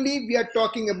is only, we are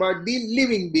talking about the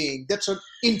living being, that's an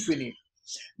infinite.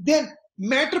 Then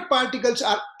matter particles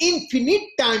are infinite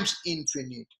times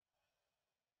infinite.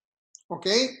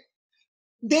 Okay?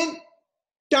 Then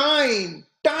time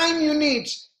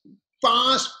units,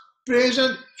 past,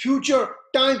 present, future,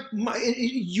 time.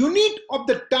 Unit of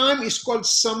the time is called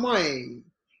samay.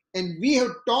 And we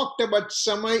have talked about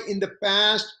samay in the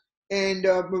past, and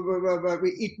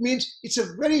it means it's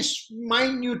a very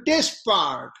minutest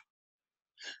part.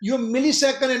 Your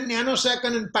millisecond and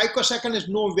nanosecond and picosecond has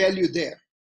no value there.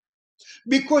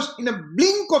 Because in a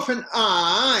blink of an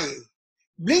eye,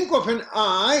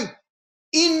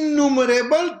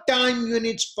 innumerable time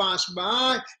units pass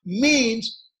by,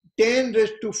 means 10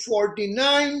 raised to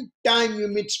 49 time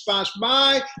units pass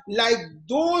by. Like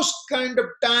those kind of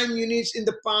time units in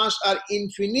the past are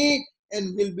infinite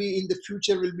and will be in the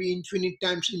future will be infinite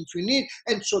times infinite.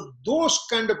 And so those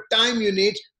kind of time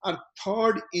units are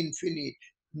third infinite.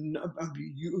 The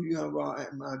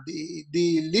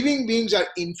living beings are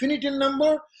infinite in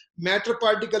number, matter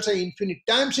particles are infinite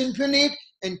times infinite,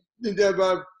 and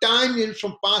the time units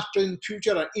from past, present,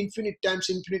 future are infinite times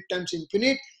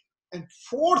infinite. And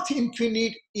fourth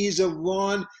infinite is a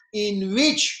one in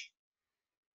which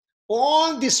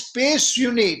all the space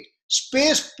unit,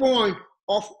 space point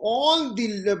of all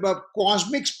the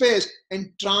cosmic space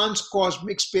and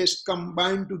trans-cosmic space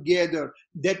combined together,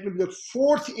 that will be the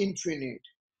fourth infinite.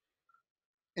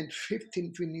 And fifth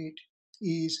infinite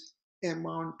is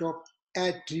amount of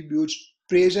attributes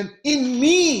present in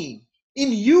me,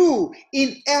 in you,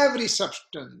 in every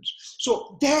substance.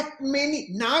 So that many,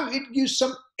 now it gives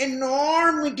some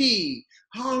enormity,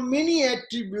 how many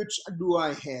attributes do I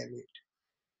have it?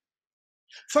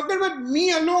 Forget about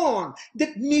me alone,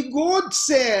 that me God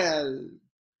cell,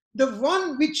 the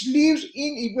one which lives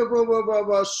in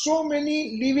so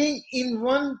many living in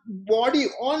one body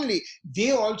only,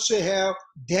 they also have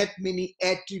that many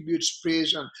attributes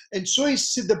present. And so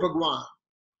is Siddha Bhagwan.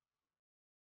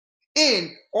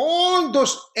 And all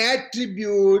those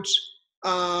attributes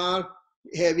are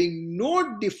having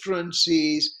no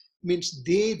differences, means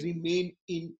they remain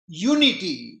in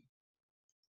unity.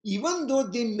 Even though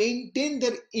they maintain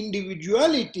their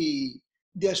individuality,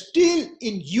 they are still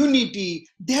in unity,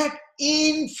 that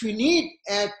infinite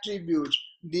attributes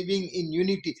living in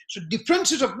unity. So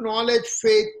differences of knowledge,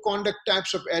 faith, conduct,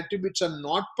 types of attributes are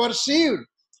not perceived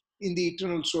in the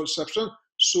eternal soul substance.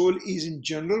 Soul is in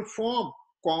general form,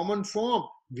 common form,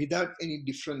 without any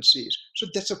differences. So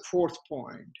that's a fourth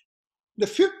point. The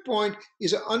fifth point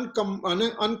is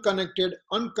unconnected,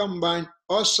 uncombined,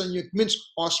 asanyut, means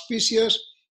auspicious,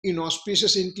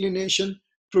 inauspicious inclination,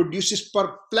 produces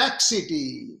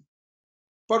perplexity.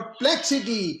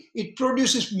 Perplexity, it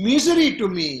produces misery to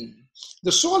me.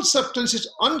 The soul substance is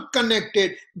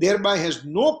unconnected, thereby has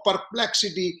no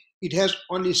perplexity, it has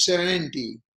only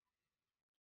serenity.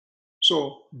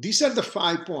 So these are the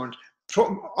 5 points.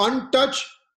 From untouched,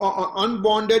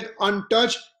 unbonded,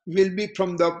 untouched will be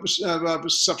from the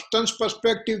substance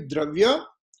perspective, dravya.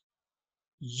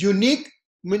 Unique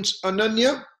means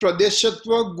ananya.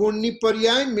 Pradeshatva guni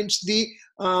paryay means the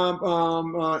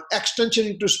extension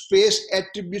into space,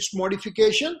 attributes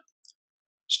modification.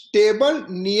 Stable,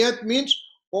 niyat means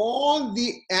all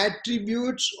the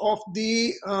attributes of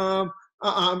the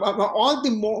all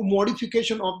the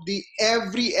modification of the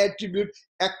every attribute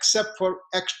except for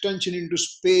extension into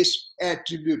space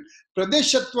attribute.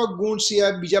 Pradeshatva gun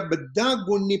siya bija badha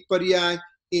gunni paryay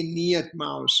e niyat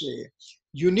ma avse.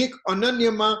 Unique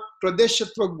ananya ma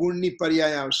pradeshatva gunni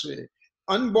paryay avse.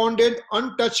 Unbonded,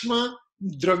 untouched ma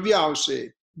dravya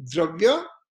avse. Dravya,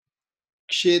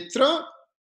 kshetra,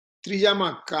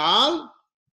 ત્રીજામાં કાલ,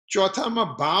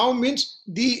 ચોથામાં ભાવ means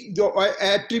the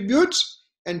attributes,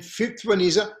 and fifth one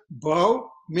is a bhav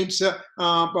means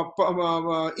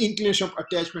inclination of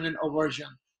attachment and aversion.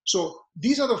 So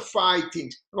these are the 5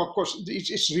 things. Of course,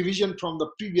 it's revision from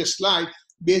the previous slide.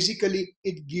 Basically,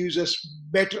 it gives us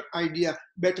better idea,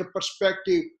 better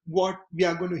perspective what we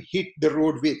are going to hit the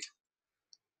road with.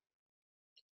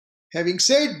 Having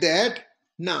said that,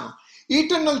 now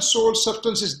eternal soul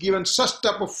substance is given such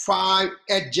type of 5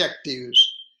 adjectives.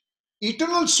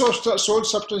 Eternal soul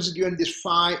substance is given these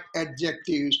 5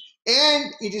 adjectives,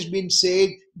 and it has been said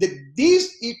that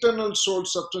this eternal soul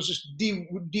substance is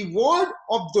devoid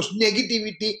of those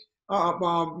negativity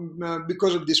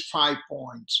because of these 5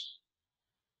 points.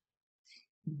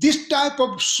 This type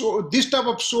of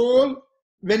soul,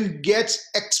 when gets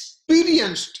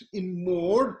experienced in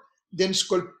mode, then it's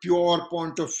called pure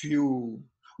point of view.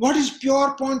 What is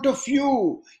pure point of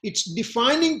view? It's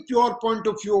defining pure point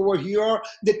of view over here,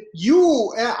 that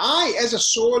I as a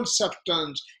soul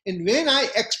substance, and when I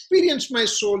experience my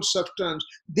soul substance,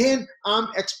 then I'm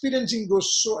experiencing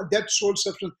that soul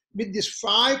substance with these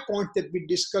 5 points that we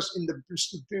discussed in the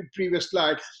previous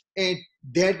slide, and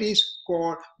that is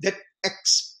called, that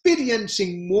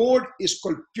experiencing mode is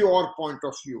called pure point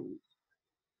of view.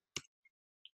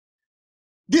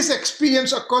 This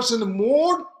experience occurs in the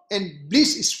mode and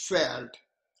bliss is felt.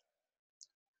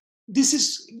 This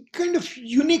is kind of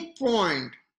unique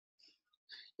point.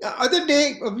 Other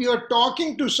day, we were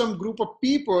talking to some group of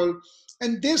people,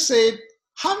 and they said,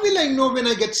 how will I know when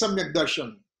I get Samyak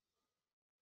Darshan?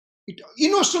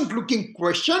 Innocent looking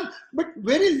question, but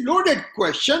very loaded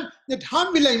question, that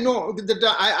how will I know that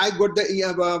I got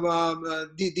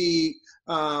the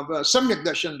Samyak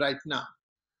Darshan right now?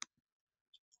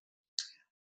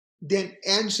 Then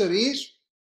answer is,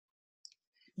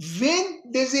 when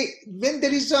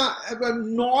there is a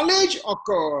knowledge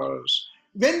occurs,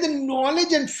 when the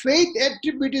knowledge and faith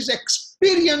attribute is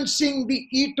experiencing the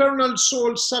eternal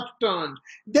soul substance,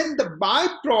 then the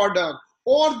byproduct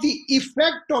or the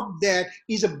effect of that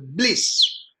is a bliss.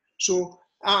 So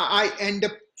I end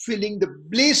up feeling the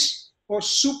bliss or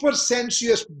super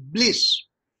sensuous bliss,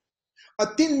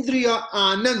 atindriya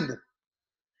anand,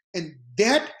 and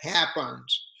that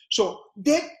happens. So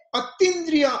that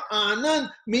atindriya anand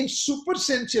means super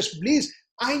sensuous bliss.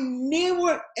 I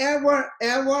never ever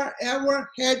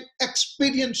had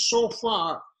experience so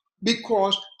far,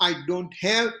 because I don't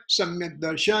have Samyak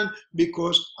Darshan,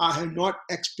 because I have not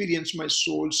experienced my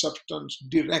soul substance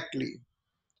directly.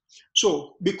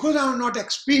 So because I have not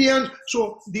experienced,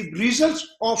 so the results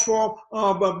of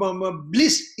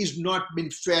bliss is not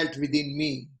been felt within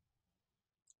me.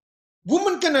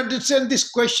 Woman can understand this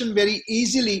question very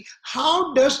easily.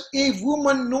 How does a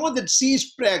woman know that she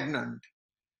is pregnant?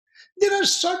 There are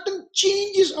certain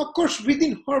changes occurs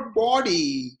within her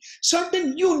body.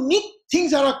 Certain unique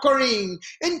things are occurring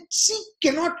and she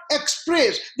cannot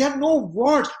express. There are no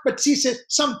words, but she says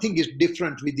something is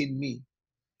different within me.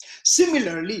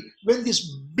 Similarly, when this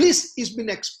bliss is being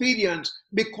experienced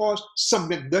because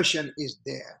Samyak Darshan is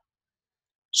there.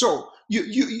 So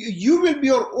you will be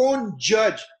your own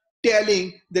judge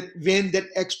telling that when that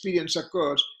experience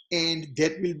occurs, and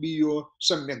that will be your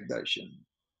Samyak Darshan.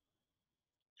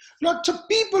 Lots of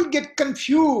people get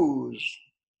confused.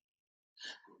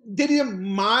 There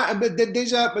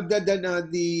is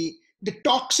the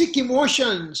toxic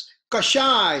emotions,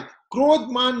 kashai,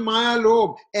 krodh, man, maya,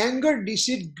 lobh, anger,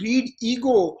 deceit, greed,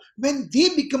 ego. When they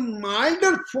become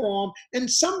milder form, and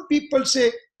some people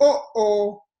say,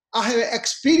 oh, I have an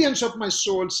experience of my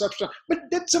soul substance, but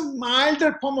that's a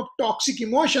milder form of toxic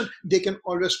emotion. They can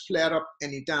always flare up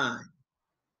anytime.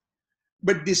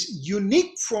 But this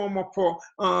unique form of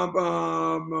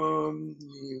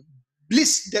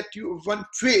bliss that one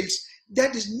feels,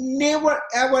 that is never,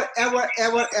 ever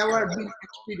been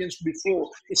experienced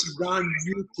before. It's a brand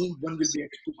new thing one will be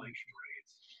experiencing.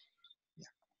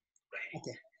 Yeah.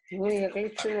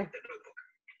 Okay.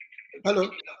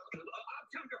 Hello.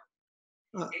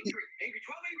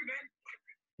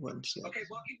 One second.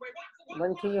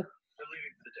 One to you.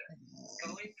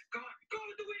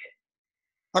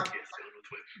 Okay.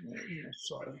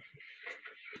 Sorry.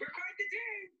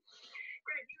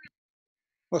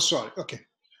 Oh, sorry. Okay.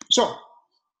 So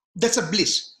that's a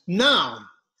bliss. Now,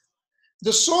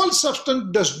 the soul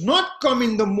substance does not come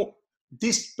in the mode.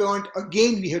 This point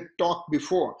again we had talked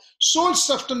before. Soul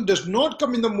substance does not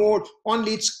come in the mode,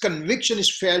 only its conviction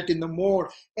is felt in the mode.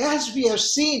 As we have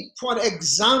seen, for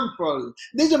example,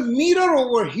 there's a mirror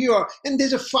over here and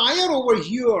there's a fire over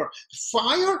here.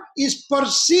 Fire is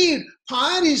perceived,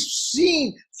 fire is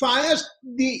seen,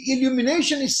 the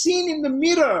illumination is seen in the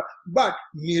mirror, but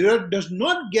mirror does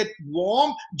not get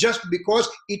warm just because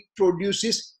it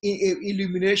produces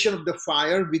illumination of the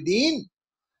fire within.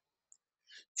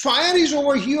 Fire is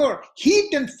over here,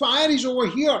 heat and fire is over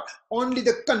here. Only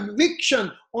the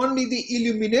conviction, only the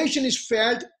illumination is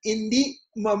felt in the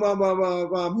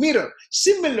mirror.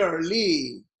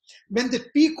 Similarly, when the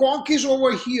peacock is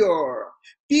over here,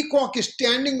 peacock is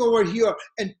standing over here,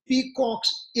 and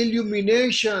peacock's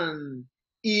illumination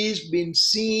is being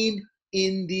seen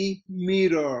in the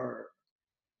mirror.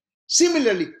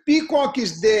 Similarly, peacock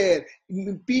is there.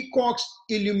 Peacock's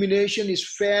illumination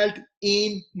is felt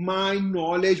in my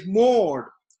knowledge mode.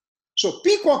 So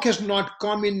peacock has not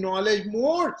come in knowledge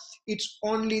mode. It's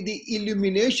only the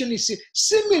illumination is seen.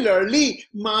 Similarly,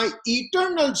 my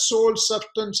eternal soul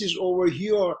substance is over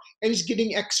here and is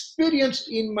getting experienced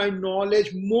in my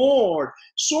knowledge mode.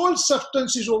 Soul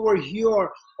substance is over here.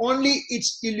 Only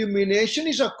its illumination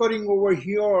is occurring over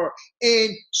here.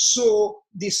 And so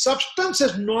the substance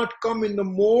has not come in the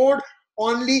mode,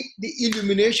 only the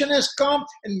illumination has come.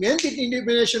 And when the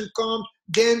illumination comes,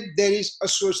 then there is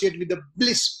associated with the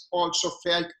bliss also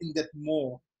felt in that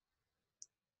mode.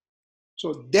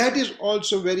 So that is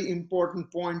also a very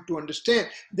important point to understand,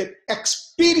 that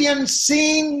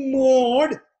experiencing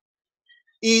mode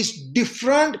is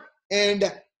different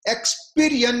and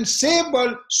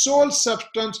experienceable soul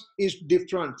substance is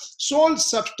different. Soul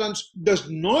substance does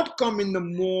not come in the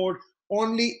mode,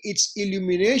 only its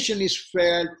illumination is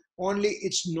felt, only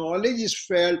its knowledge is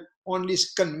felt, only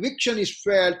its conviction is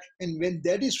felt, and when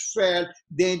that is felt,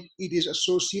 then it is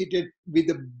associated with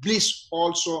the bliss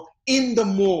also in the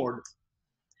mode.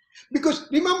 Because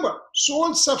remember,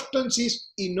 soul substance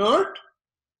is inert,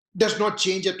 does not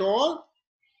change at all.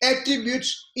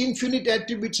 Attributes, infinite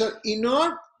attributes are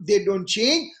inert, they don't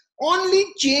change. Only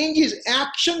change is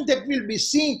action that will be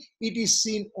seen. It is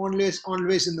seen always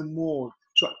in the mode.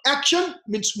 So action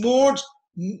means modes,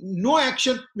 no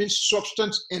action means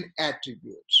substance and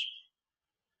attributes.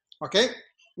 Okay,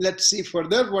 let's see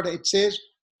further what it says.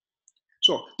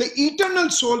 So the eternal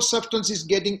soul substance is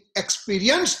getting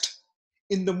experienced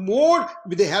in the mode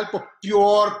with the help of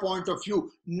pure point of view.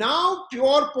 Now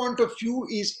pure point of view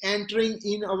is entering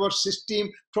in our system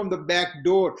from the back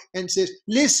door and says,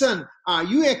 listen, are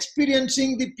you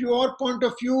experiencing the pure point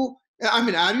of view? I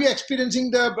mean, are you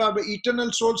experiencing the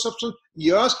eternal soul substance?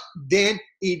 Yes, then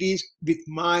it is with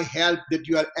my help that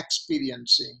you are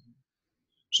experiencing.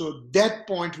 So that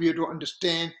point we have to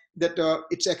understand that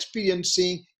its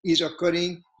experiencing is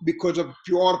occurring because of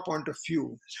pure point of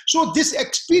view. So this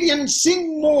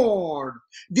experiencing mode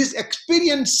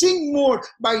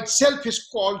by itself is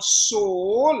called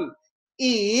soul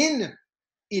in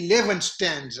 11th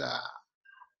stanza.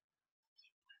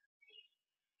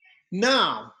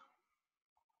 Now,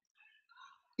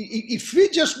 if we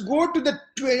just go to the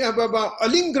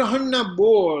Alingrahanna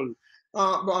bowl,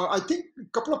 I think a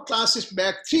couple of classes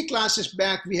back, 3 classes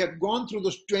back, we have gone through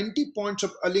those 20 points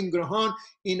of Alingrahan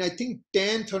in, I think,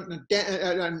 9th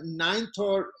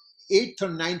or 8th or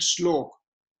 9th slok.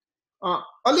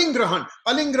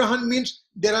 Alingrahan means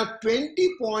there are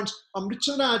 20 points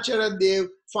Amritchandra Acharya Dev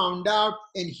found out,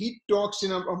 and he talks in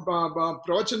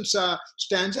Pravachan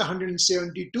stanza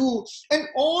 172, and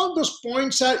all those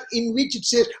points are in which it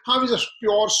says how is a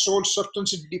pure soul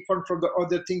substance is different from the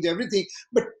other things, everything.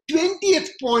 But 20th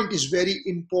point is very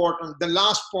important, the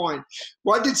last point.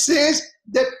 What it says,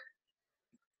 that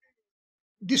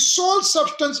the soul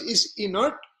substance is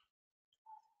inert,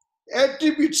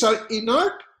 attributes are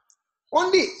inert,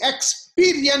 only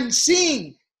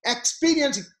experiencing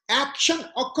action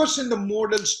occurs in the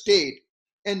modal state.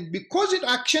 And because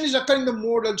action is occurring in the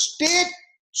modal state,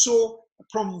 so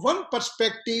from one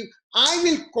perspective, I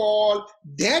will call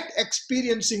that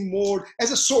experiencing mode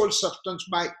as a soul substance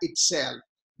by itself.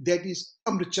 That is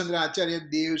Amritchandra Acharya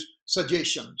Dev's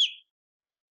suggestions.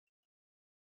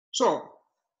 So,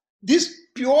 this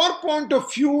pure point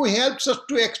of view helps us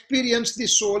to experience the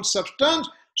soul substance.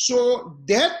 So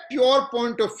that pure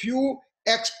point of view,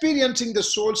 experiencing the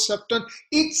soul substance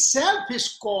itself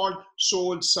is called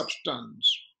soul substance.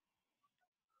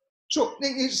 So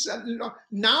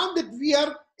now that we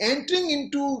are entering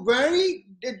into very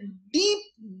deep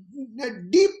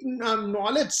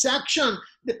knowledge section,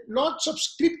 that lots of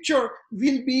scripture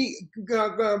will be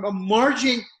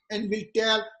merging and will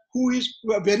tell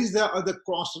where is the other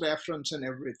cross reference and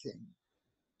everything.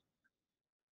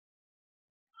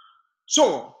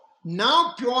 So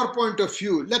now pure point of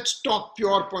view, let's talk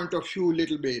pure point of view a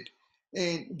little bit.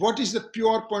 And what is the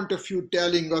pure point of view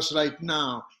telling us right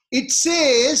now? It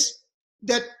says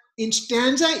that in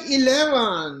stanza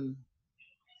 11,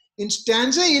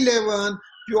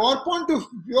 pure point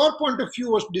of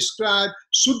view was described,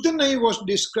 Suddhanai was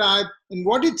described, and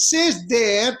what it says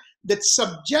there, that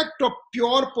subject of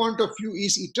pure point of view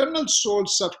is eternal soul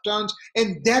substance,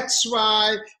 and that's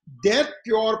why that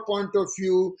pure point of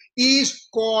view is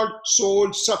called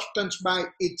soul substance by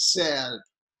itself.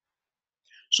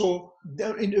 So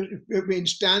in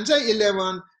stanza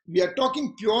 11, we are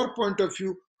talking pure point of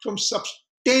view from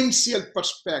substantial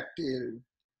perspective.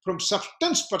 From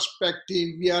substance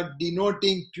perspective, we are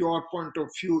denoting pure point of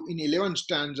view in 11th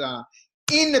stanza.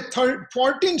 In the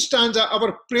 14th stanza,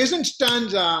 our present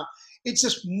stanza, it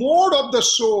says mode of the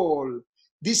soul.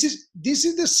 This is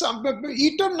the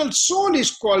eternal soul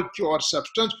is called pure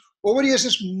substance. Over here it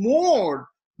says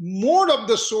mode of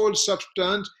the soul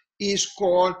substance is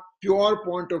called pure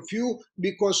point of view,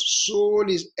 because soul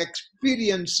is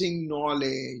experiencing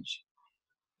knowledge.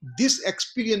 This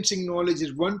experiencing knowledge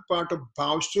is one part of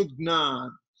Bhavsudgnan.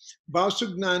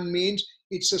 Bhavsudgnan means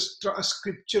it's a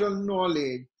scriptural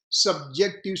knowledge,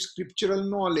 subjective scriptural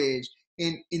knowledge,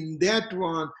 and in that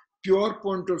one, pure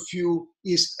point of view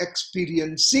is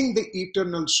experiencing the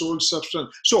eternal soul substance.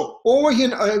 So over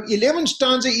here in 11th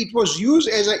stanza, it was used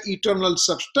as an eternal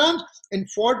substance, and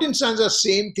 14th stanza,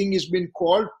 same thing has been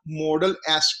called modal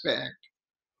aspect.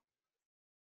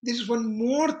 There is one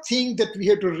more thing that we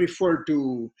have to refer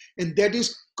to, and that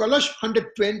is Kalash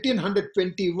 120 and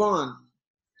 121.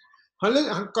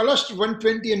 Kalash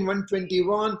 120 and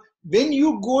 121, when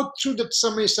you go through that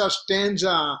Samaysar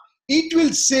stanza, it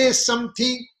will say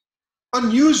something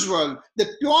unusual. The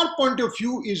pure point of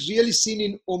view is really seen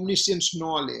in omniscience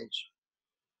knowledge.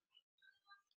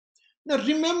 Now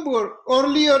remember,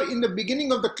 earlier in the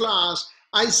beginning of the class,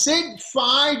 I said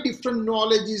 5 different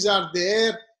knowledges are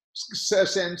there: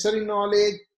 sensory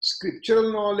knowledge,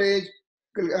 scriptural knowledge,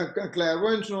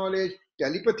 clairvoyance knowledge,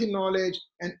 telepathy knowledge,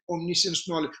 and omniscience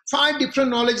knowledge. 5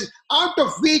 different knowledges, out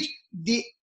of which the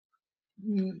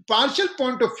partial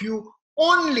point of view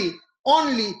only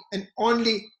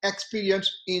experience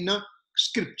in a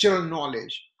scriptural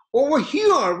knowledge. Over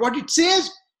here, what it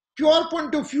says, pure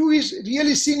point of view is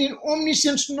really seen in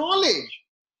omniscience knowledge.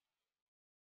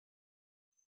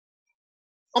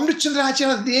 Amritchandra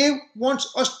Acharya Dev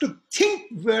wants us to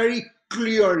think very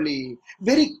clearly,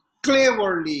 very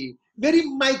cleverly, very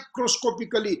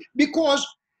microscopically, because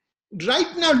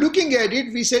right now looking at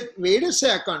it, we said, wait a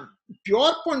second,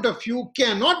 pure point of view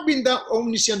cannot be in the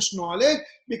omniscience knowledge,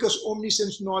 because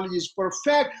omniscience knowledge is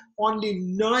perfect. Only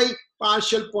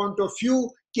partial point of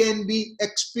view can be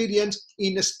experienced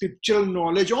in a scriptural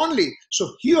knowledge only.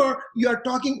 So here you are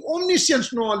talking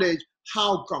omniscience knowledge.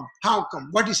 How come? How come?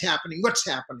 What is happening? What's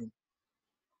happening?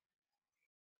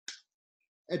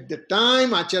 At the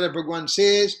time, Acharya Bhagwan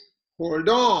says, hold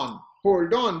on,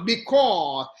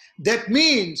 because that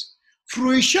means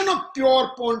fruition of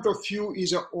pure point of view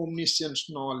is an omniscience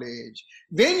knowledge.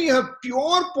 When you have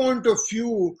pure point of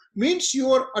view, means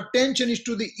your attention is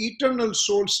to the eternal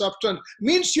soul substance,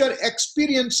 means you are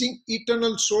experiencing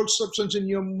eternal soul substance in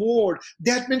your mode.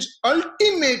 That means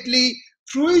ultimately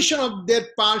fruition of that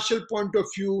partial point of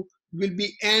view will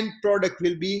be, end product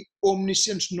will be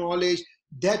omniscience knowledge.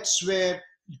 That's where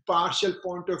partial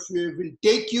point of view will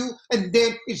take you, and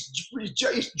then its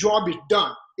job is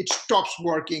done. It stops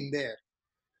working there.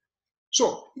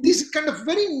 So this is kind of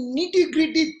very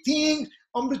nitty-gritty thing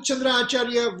Amrit Chandra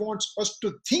Acharya wants us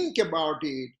to think about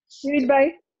it. Kirit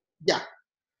bhai, Yeah.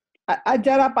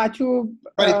 જરા પાછું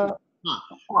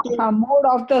mode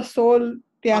of the soul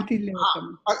ત્યાંથી લેવો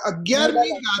તમે.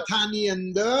 11મી ગાથાની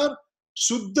અંદર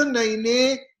શુદ્ધ નયને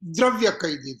દ્રવ્ય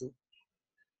કહી દીધું.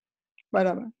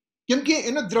 બરાબર. કેમ કે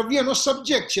એનો દ્રવ્યનો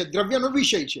સબ્જેક્ટ છે, દ્રવ્યનો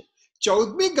વિષય છે.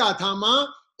 14મી ગાથામાં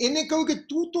એને કહ્યું કે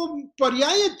તું તો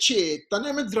પર્યાય જ છે, તને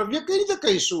અમે દ્રવ્ય કઈ રીતે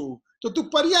કહીશું, તો તું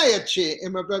પર્યાય જ છે.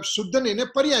 એમાં શુદ્ધને એને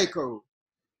પર્યાય કહ્યું.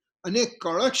 અને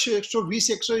કળશ 120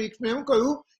 101 માં એમ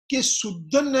કહ્યું કે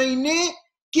શુદ્ધ નયને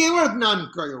કેવળ જ્ઞાન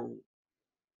કહ્યું.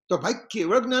 તો ભાઈ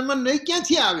કેવળ જ્ઞાનમાં નય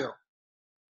ક્યાંથી આવ્યો?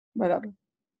 બરાબર.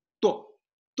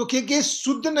 તો કે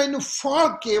શુદ્ધ નયનું ફળ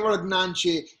કેવળ જ્ઞાન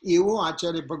છે, એવો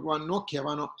આચાર્ય ભગવાનનો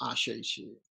કહેવાનો આશય છે.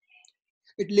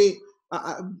 એટલે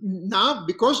now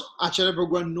because Acharya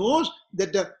Bhagwan knows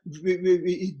that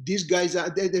these guys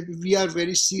are, we are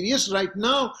very serious right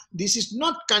now. This is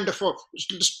not kind of a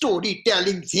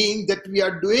storytelling thing that we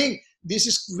are doing. This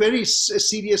is very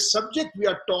serious subject we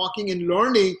are talking and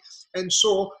learning, and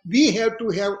so we have to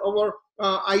have our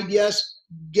ideas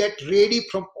get ready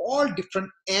from all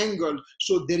different angles,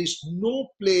 so there is no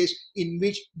place in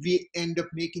which we end up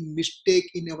making mistake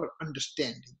in our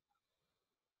understanding.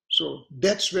 So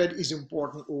that's where is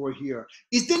important over here.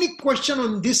 Is there any question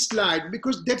on this slide?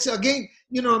 Because that's again,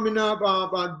 you know, I mean,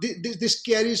 this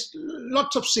carries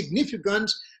lots of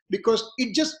significance, because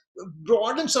it just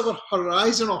broadens our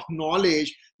horizon of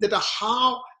knowledge, that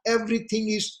how everything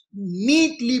is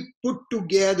neatly put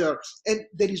together, and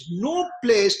there is no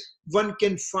place one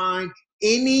can find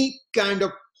any kind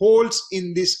of holes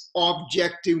in this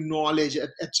objective knowledge,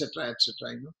 etc.,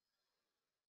 etc. You know?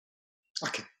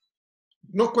 Okay.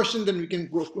 No question, then we can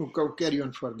go carry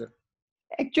on further.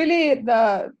 Actually,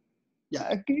 આ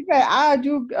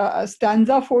હજુ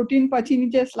stanza 14 પછીની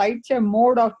જે slide છે,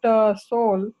 mode of the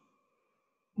solve,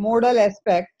 model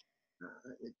aspect,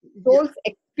 souls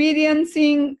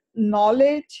experiencing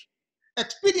knowledge.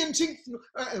 Experiencing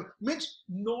means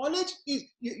knowledge is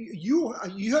you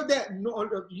have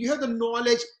the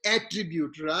knowledge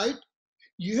attribute, right?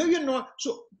 You have your knowledge. So,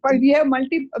 but we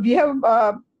have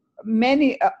many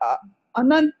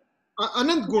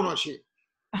anant guna છે.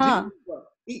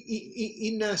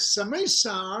 In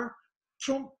Samaysar,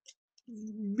 from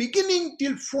beginning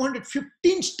till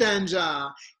 415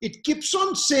 stanza, it keeps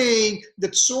on saying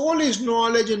that soul is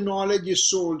knowledge and knowledge is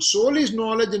soul. Soul is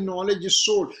knowledge and knowledge is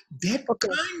soul. That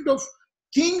kind of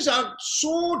things are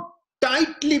so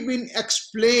tightly been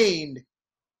explained.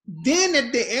 Then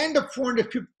at the end of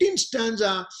 415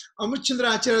 stanza, Amrit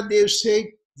Chandra Acharya Dev said,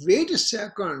 wait a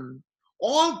second.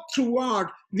 All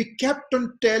throughout, we kept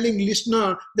on telling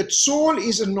listener that soul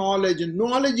is a knowledge and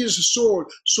knowledge is a soul.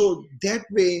 So that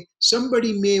way,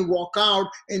 somebody may walk out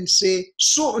and say,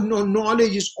 so no,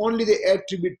 knowledge is only the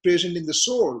attribute present in the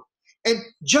soul. And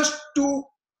just to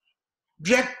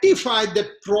rectify that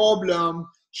problem,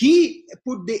 he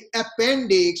put the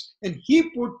appendix and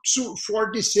he put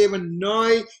 47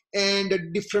 nai and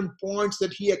different points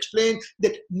that he explained,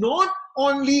 that not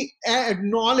only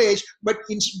knowledge, but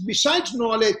besides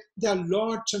knowledge, there are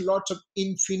lots and lots of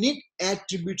infinite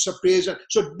attributes of present.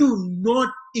 So do not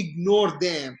ignore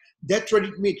them. That's what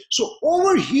it means. So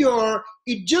over here,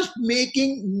 it's just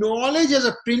making knowledge as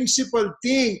a principal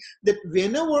thing, that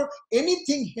whenever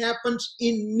anything happens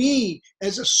in me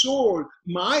as a soul,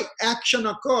 my action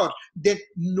occurs, then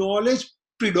knowledge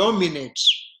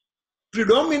predominates.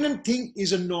 Predominant thing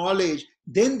is a knowledge.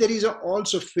 Then there is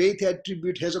also faith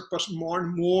attribute has a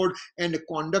mode, and a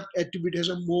conduct attribute has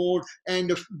a mode,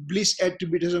 and a bliss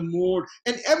attribute has a mode,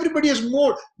 and everybody has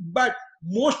mode. But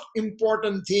most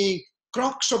important thing,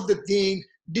 crux of the thing,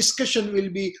 discussion will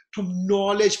be from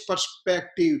knowledge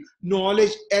perspective,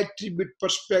 knowledge attribute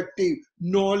perspective,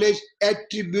 knowledge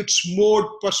attributes mode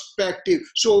perspective.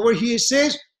 So over here it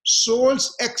says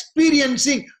souls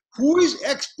experiencing. Who is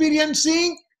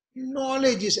experiencing?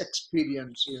 Knowledge is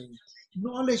experiencing.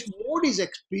 Knowledge mode is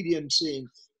experiencing.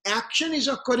 action is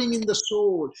occurring in the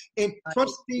soul. And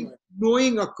first thing,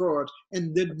 knowing occurs.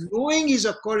 And the knowing is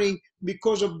occurring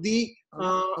because of the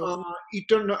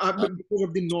eternal, because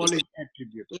of the knowledge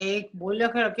attribute.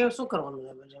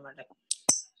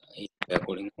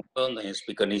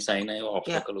 Speaker नहीं sign है of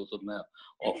कर लो तो मैं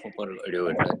of पर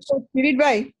audio किरीट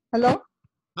भाई hello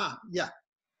yeah,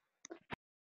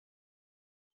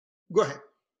 go ahead.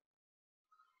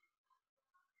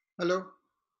 Hello,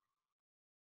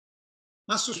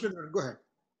 go ahead.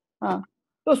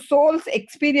 So souls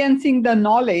experiencing the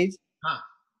knowledge,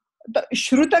 the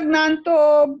Shruta Gnan to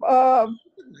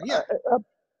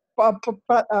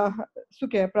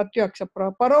pratyaksha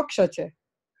paroksha che.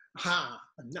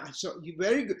 So you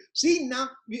very good. See, now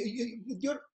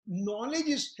your knowledge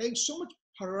is having so much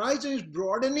horizon is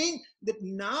broadening that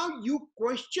now you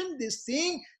question this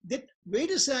thing that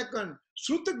wait a second,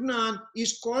 Shrutagnan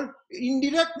is called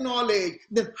indirect knowledge.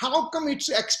 Then how come it's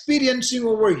experiencing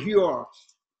over here?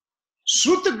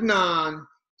 Shrutagnan,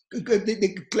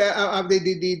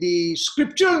 the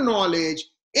scriptural knowledge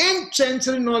and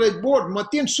sensory knowledge, both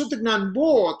Mati and Shrutagnan,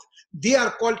 both they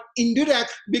are called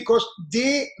indirect because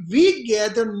we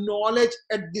gather knowledge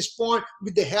at this point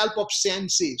with the help of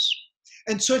senses.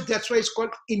 And so that's why it's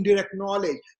called indirect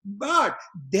knowledge. But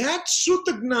that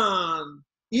Shrutagnan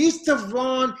is the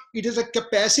one, it has a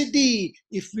capacity.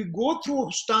 If we go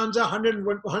through stanza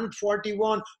 141,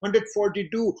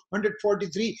 142,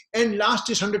 143, and last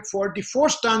is 144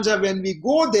 stanza, when we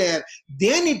go there,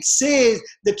 then it says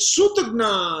that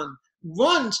Shrutagnan,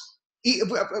 once,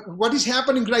 what is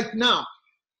happening right now?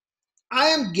 I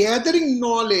am gathering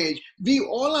knowledge. We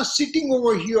all are sitting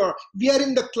over here. We are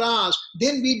in the class.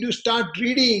 Then we do start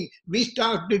reading. We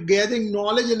start gathering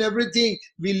knowledge and everything.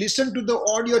 We listen to the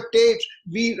audio tapes.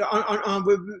 We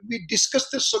discuss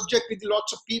the subject with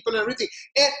lots of people and everything.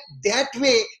 And that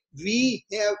way, we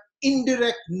have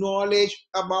indirect knowledge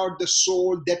about the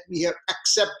soul that we have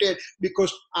accepted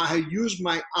because I have used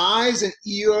my eyes and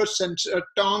ears and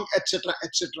tongue, etc.,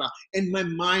 and my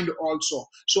mind also.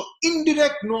 So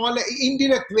indirect knowledge,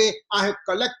 indirect way, I have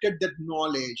collected that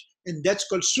knowledge. And that's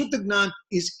called Shrutagnan,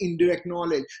 is indirect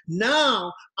knowledge.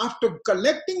 Now, after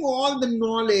collecting all the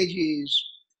knowledges,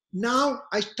 now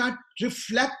I start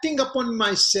reflecting upon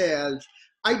myself.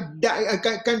 I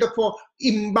kind of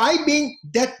imbibing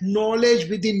that knowledge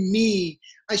within me.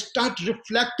 I start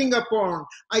reflecting upon,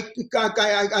 I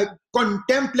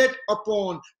contemplate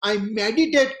upon, I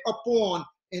meditate upon,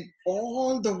 and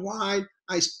all the while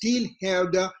I still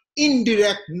have the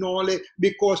indirect knowledge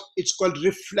because it's called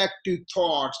reflective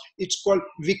thoughts. It's called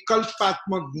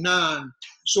vikalpatma gnan.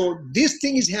 So this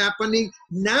thing is happening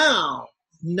now.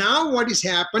 Now what is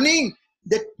happening?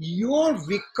 That your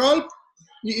vikalp,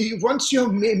 once you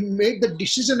have made the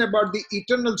decision about the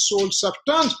eternal soul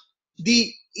substance,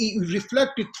 the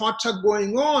reflective thoughts are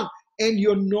going on and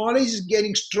your knowledge is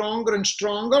getting stronger and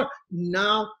stronger.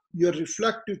 Now your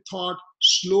reflective thought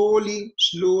slowly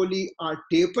are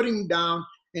tapering down,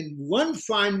 and one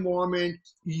fine moment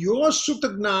your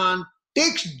Shrutagnan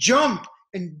takes jump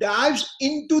and dives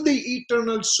into the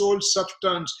eternal soul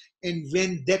substance. And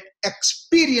when that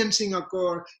experiencing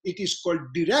occurs, it is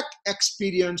called direct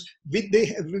experience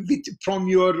from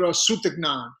your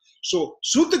Shrutagnan. So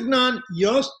Shrutagnan,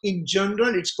 yes, in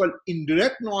general, it's called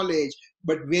indirect knowledge.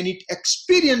 But when it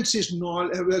experiences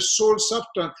soul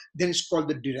substance, then it's called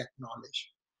the direct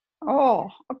knowledge. Oh,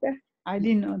 okay. I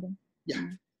didn't know that.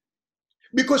 Yeah.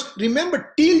 Because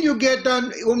remember, till you get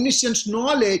an omniscience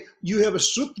knowledge, you have a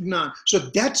Shrutagnan. So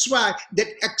that's why that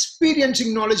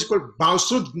experiencing knowledge is called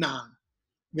Bhausrutgnan.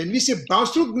 When we say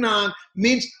Bhausrutgnan,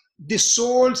 means the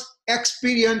soul's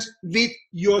experience with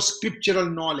your scriptural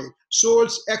knowledge.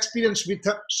 Soul's experience with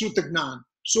a Shrutagnan.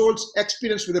 Soul's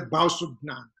experience with a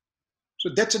Bhausrutgnan. So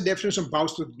that's a definition of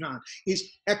Bhausrutgnan,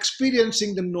 is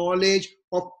experiencing the knowledge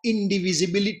of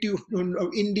indivisibility, of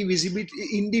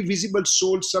indivisible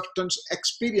soul substance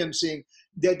experiencing,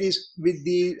 that is with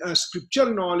the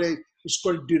scriptural knowledge. It's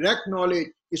called direct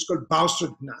knowledge. It's called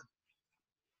Bhausrutgnan.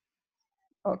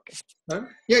 Okay. Huh?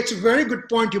 Yeah, it's a very good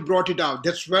point you brought it out.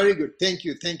 That's very good. Thank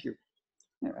you.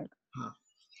 Right.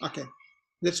 Okay,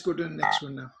 let's go to the next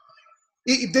one now.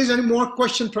 If there's any more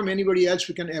question from anybody else,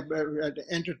 we can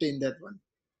entertain that one.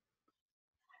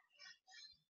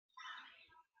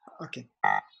 Okay.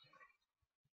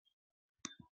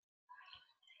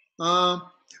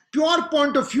 Pure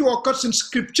point of view occurs in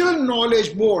scriptural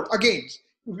knowledge mode. Again,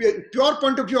 pure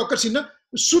point of view occurs in a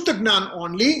Shrutagnan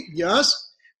only.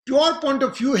 Yes. Pure point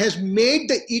of view has made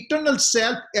the eternal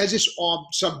self as its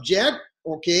subject.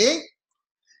 Okay.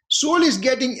 Soul is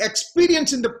getting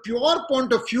experience in the pure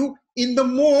point of view in the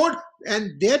mode,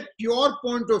 and that pure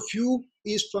point of view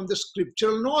is from the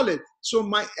scriptural knowledge. So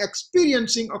my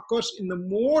experiencing occurs in the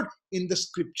mode in the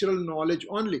scriptural knowledge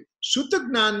only. Sutta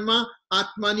Gnanma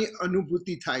Atmani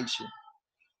Anubhuti થાય છે.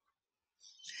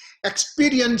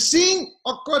 Experiencing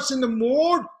occurs in the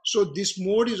mode, so this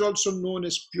mode is also known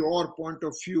as pure point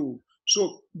of view.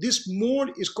 So this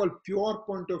mode is called pure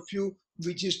point of view,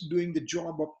 which is doing the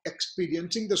job of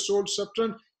experiencing the soul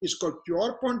substance. It's called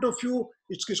pure point of view.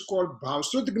 It is called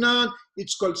Bhavsud Gnan.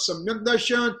 It's called Samyak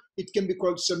Darshan. It can be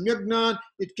called Samyak Gnan.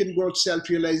 It can go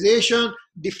self-realization.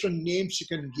 Different names you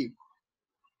can give.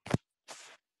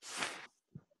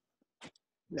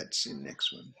 Let's see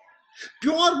next one.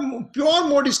 Pure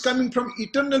mode is coming from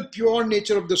eternal pure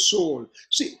nature of the soul.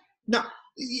 See, now,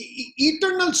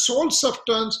 eternal soul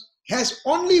substance has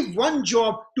only one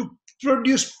job, to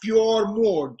produce pure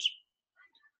modes.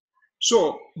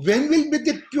 So, when will be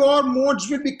the pure modes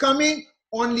will be coming?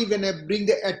 Only when I bring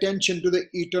the attention to the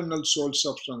eternal soul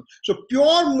substance. So,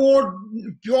 pure mode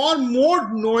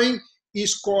knowing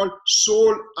is called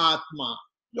soul Atma.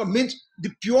 That means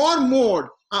the pure mode,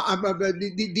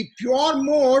 the pure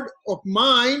mode of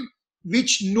mind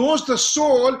which knows the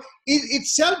soul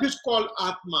itself is called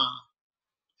Atma.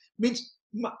 Means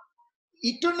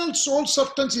eternal soul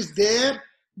substance is there,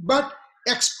 but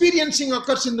experiencing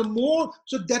occurs in the mode,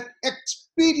 so that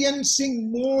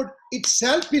experiencing mode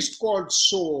itself is called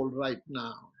soul right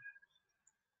now.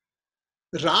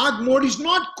 Rag mode is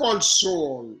not called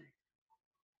soul.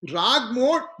 Rag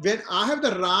mode, when I have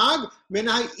the rag, when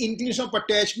I inclination of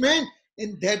attachment,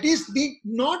 and that is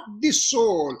not the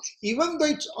soul, even though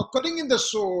it's occurring in the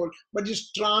soul, but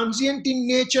it's transient in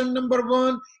nature, number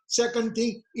one. Second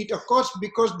thing, it occurs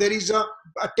because there is a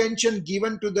attention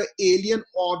given to the alien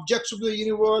objects of the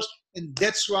universe, and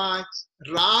that's why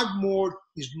rag mode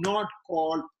is not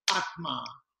called Atma.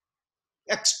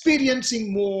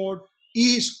 Experiencing mode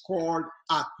is called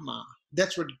Atma.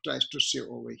 That's what it tries to say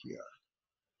over here.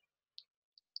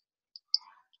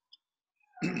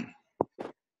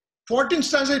 14th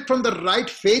stanza is from the right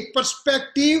faith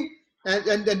perspective,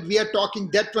 and we are talking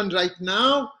that one right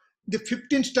now. The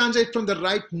 15th stanza is from the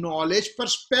right knowledge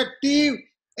perspective,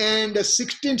 and the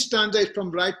 16th stanza is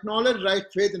from right knowledge, right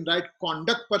faith, and right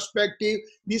conduct perspective.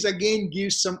 This again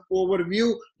gives some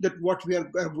overview that what we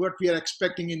are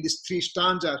expecting in these three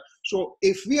stanzas. So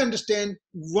if we understand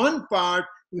one part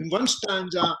in one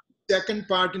stanza, second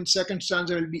part in second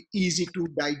stanza will be easy to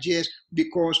digest,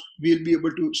 because we'll be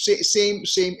able to say same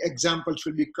examples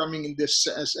will be coming in this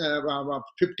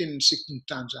 15 and 16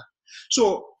 stanza.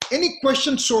 So any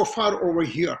questions so far over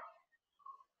here?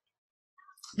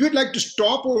 We would like to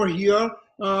stop over here.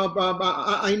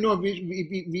 I know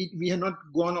we have not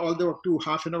gone all the way to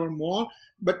half an hour more,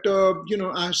 but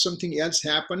I have something else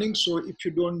happening. So if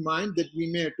you don't mind, that we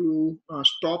may have to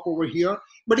stop over here.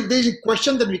 But if there is a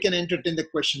question, then we can entertain the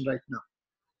question right now.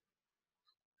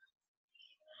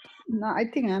 No, I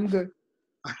think I'm good.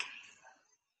 Okay.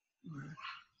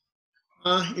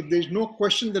 If there is no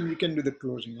question, then we can do the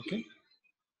closing. Okay.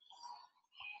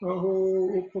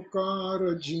 Aho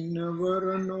upakara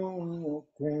jinavarano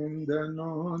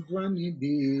kundano dvani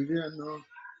divyano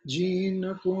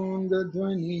jina kunda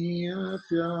dvani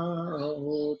apya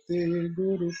te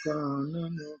guru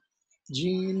kanano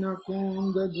jina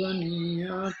kunda dvani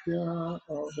apya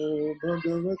aho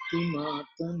bhagavati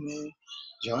matano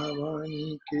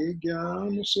javani ke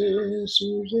gyan se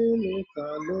suje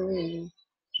lokalo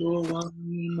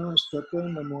sovannastaka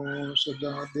namo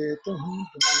sada detahum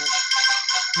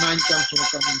 9 times from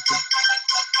coming to.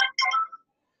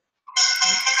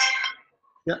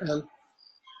 Yeah, L.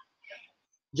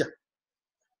 Yeah.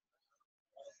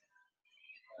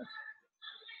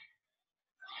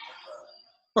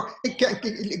 Okay.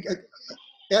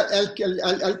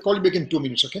 I'll call you back in 2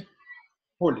 minutes, okay?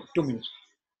 Hold it, 2 minutes.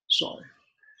 Sorry.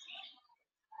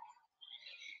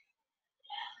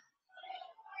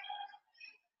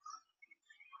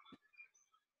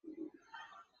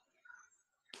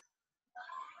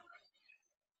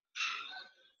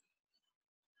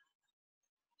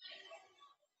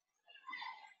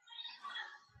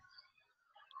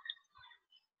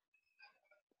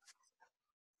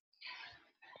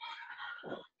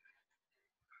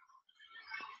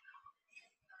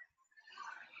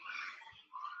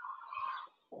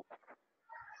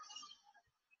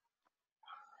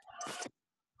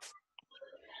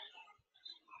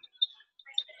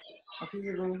 What are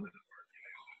you doing?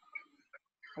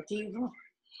 What are you doing?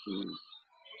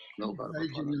 No Jai problem.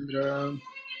 Jinendra.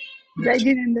 Jai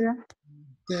Jinendra.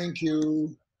 Thank you.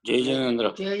 Jai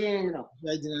Jinendra. Jai Jinendra.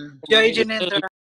 Jai Jinendra. Jai Jinendra.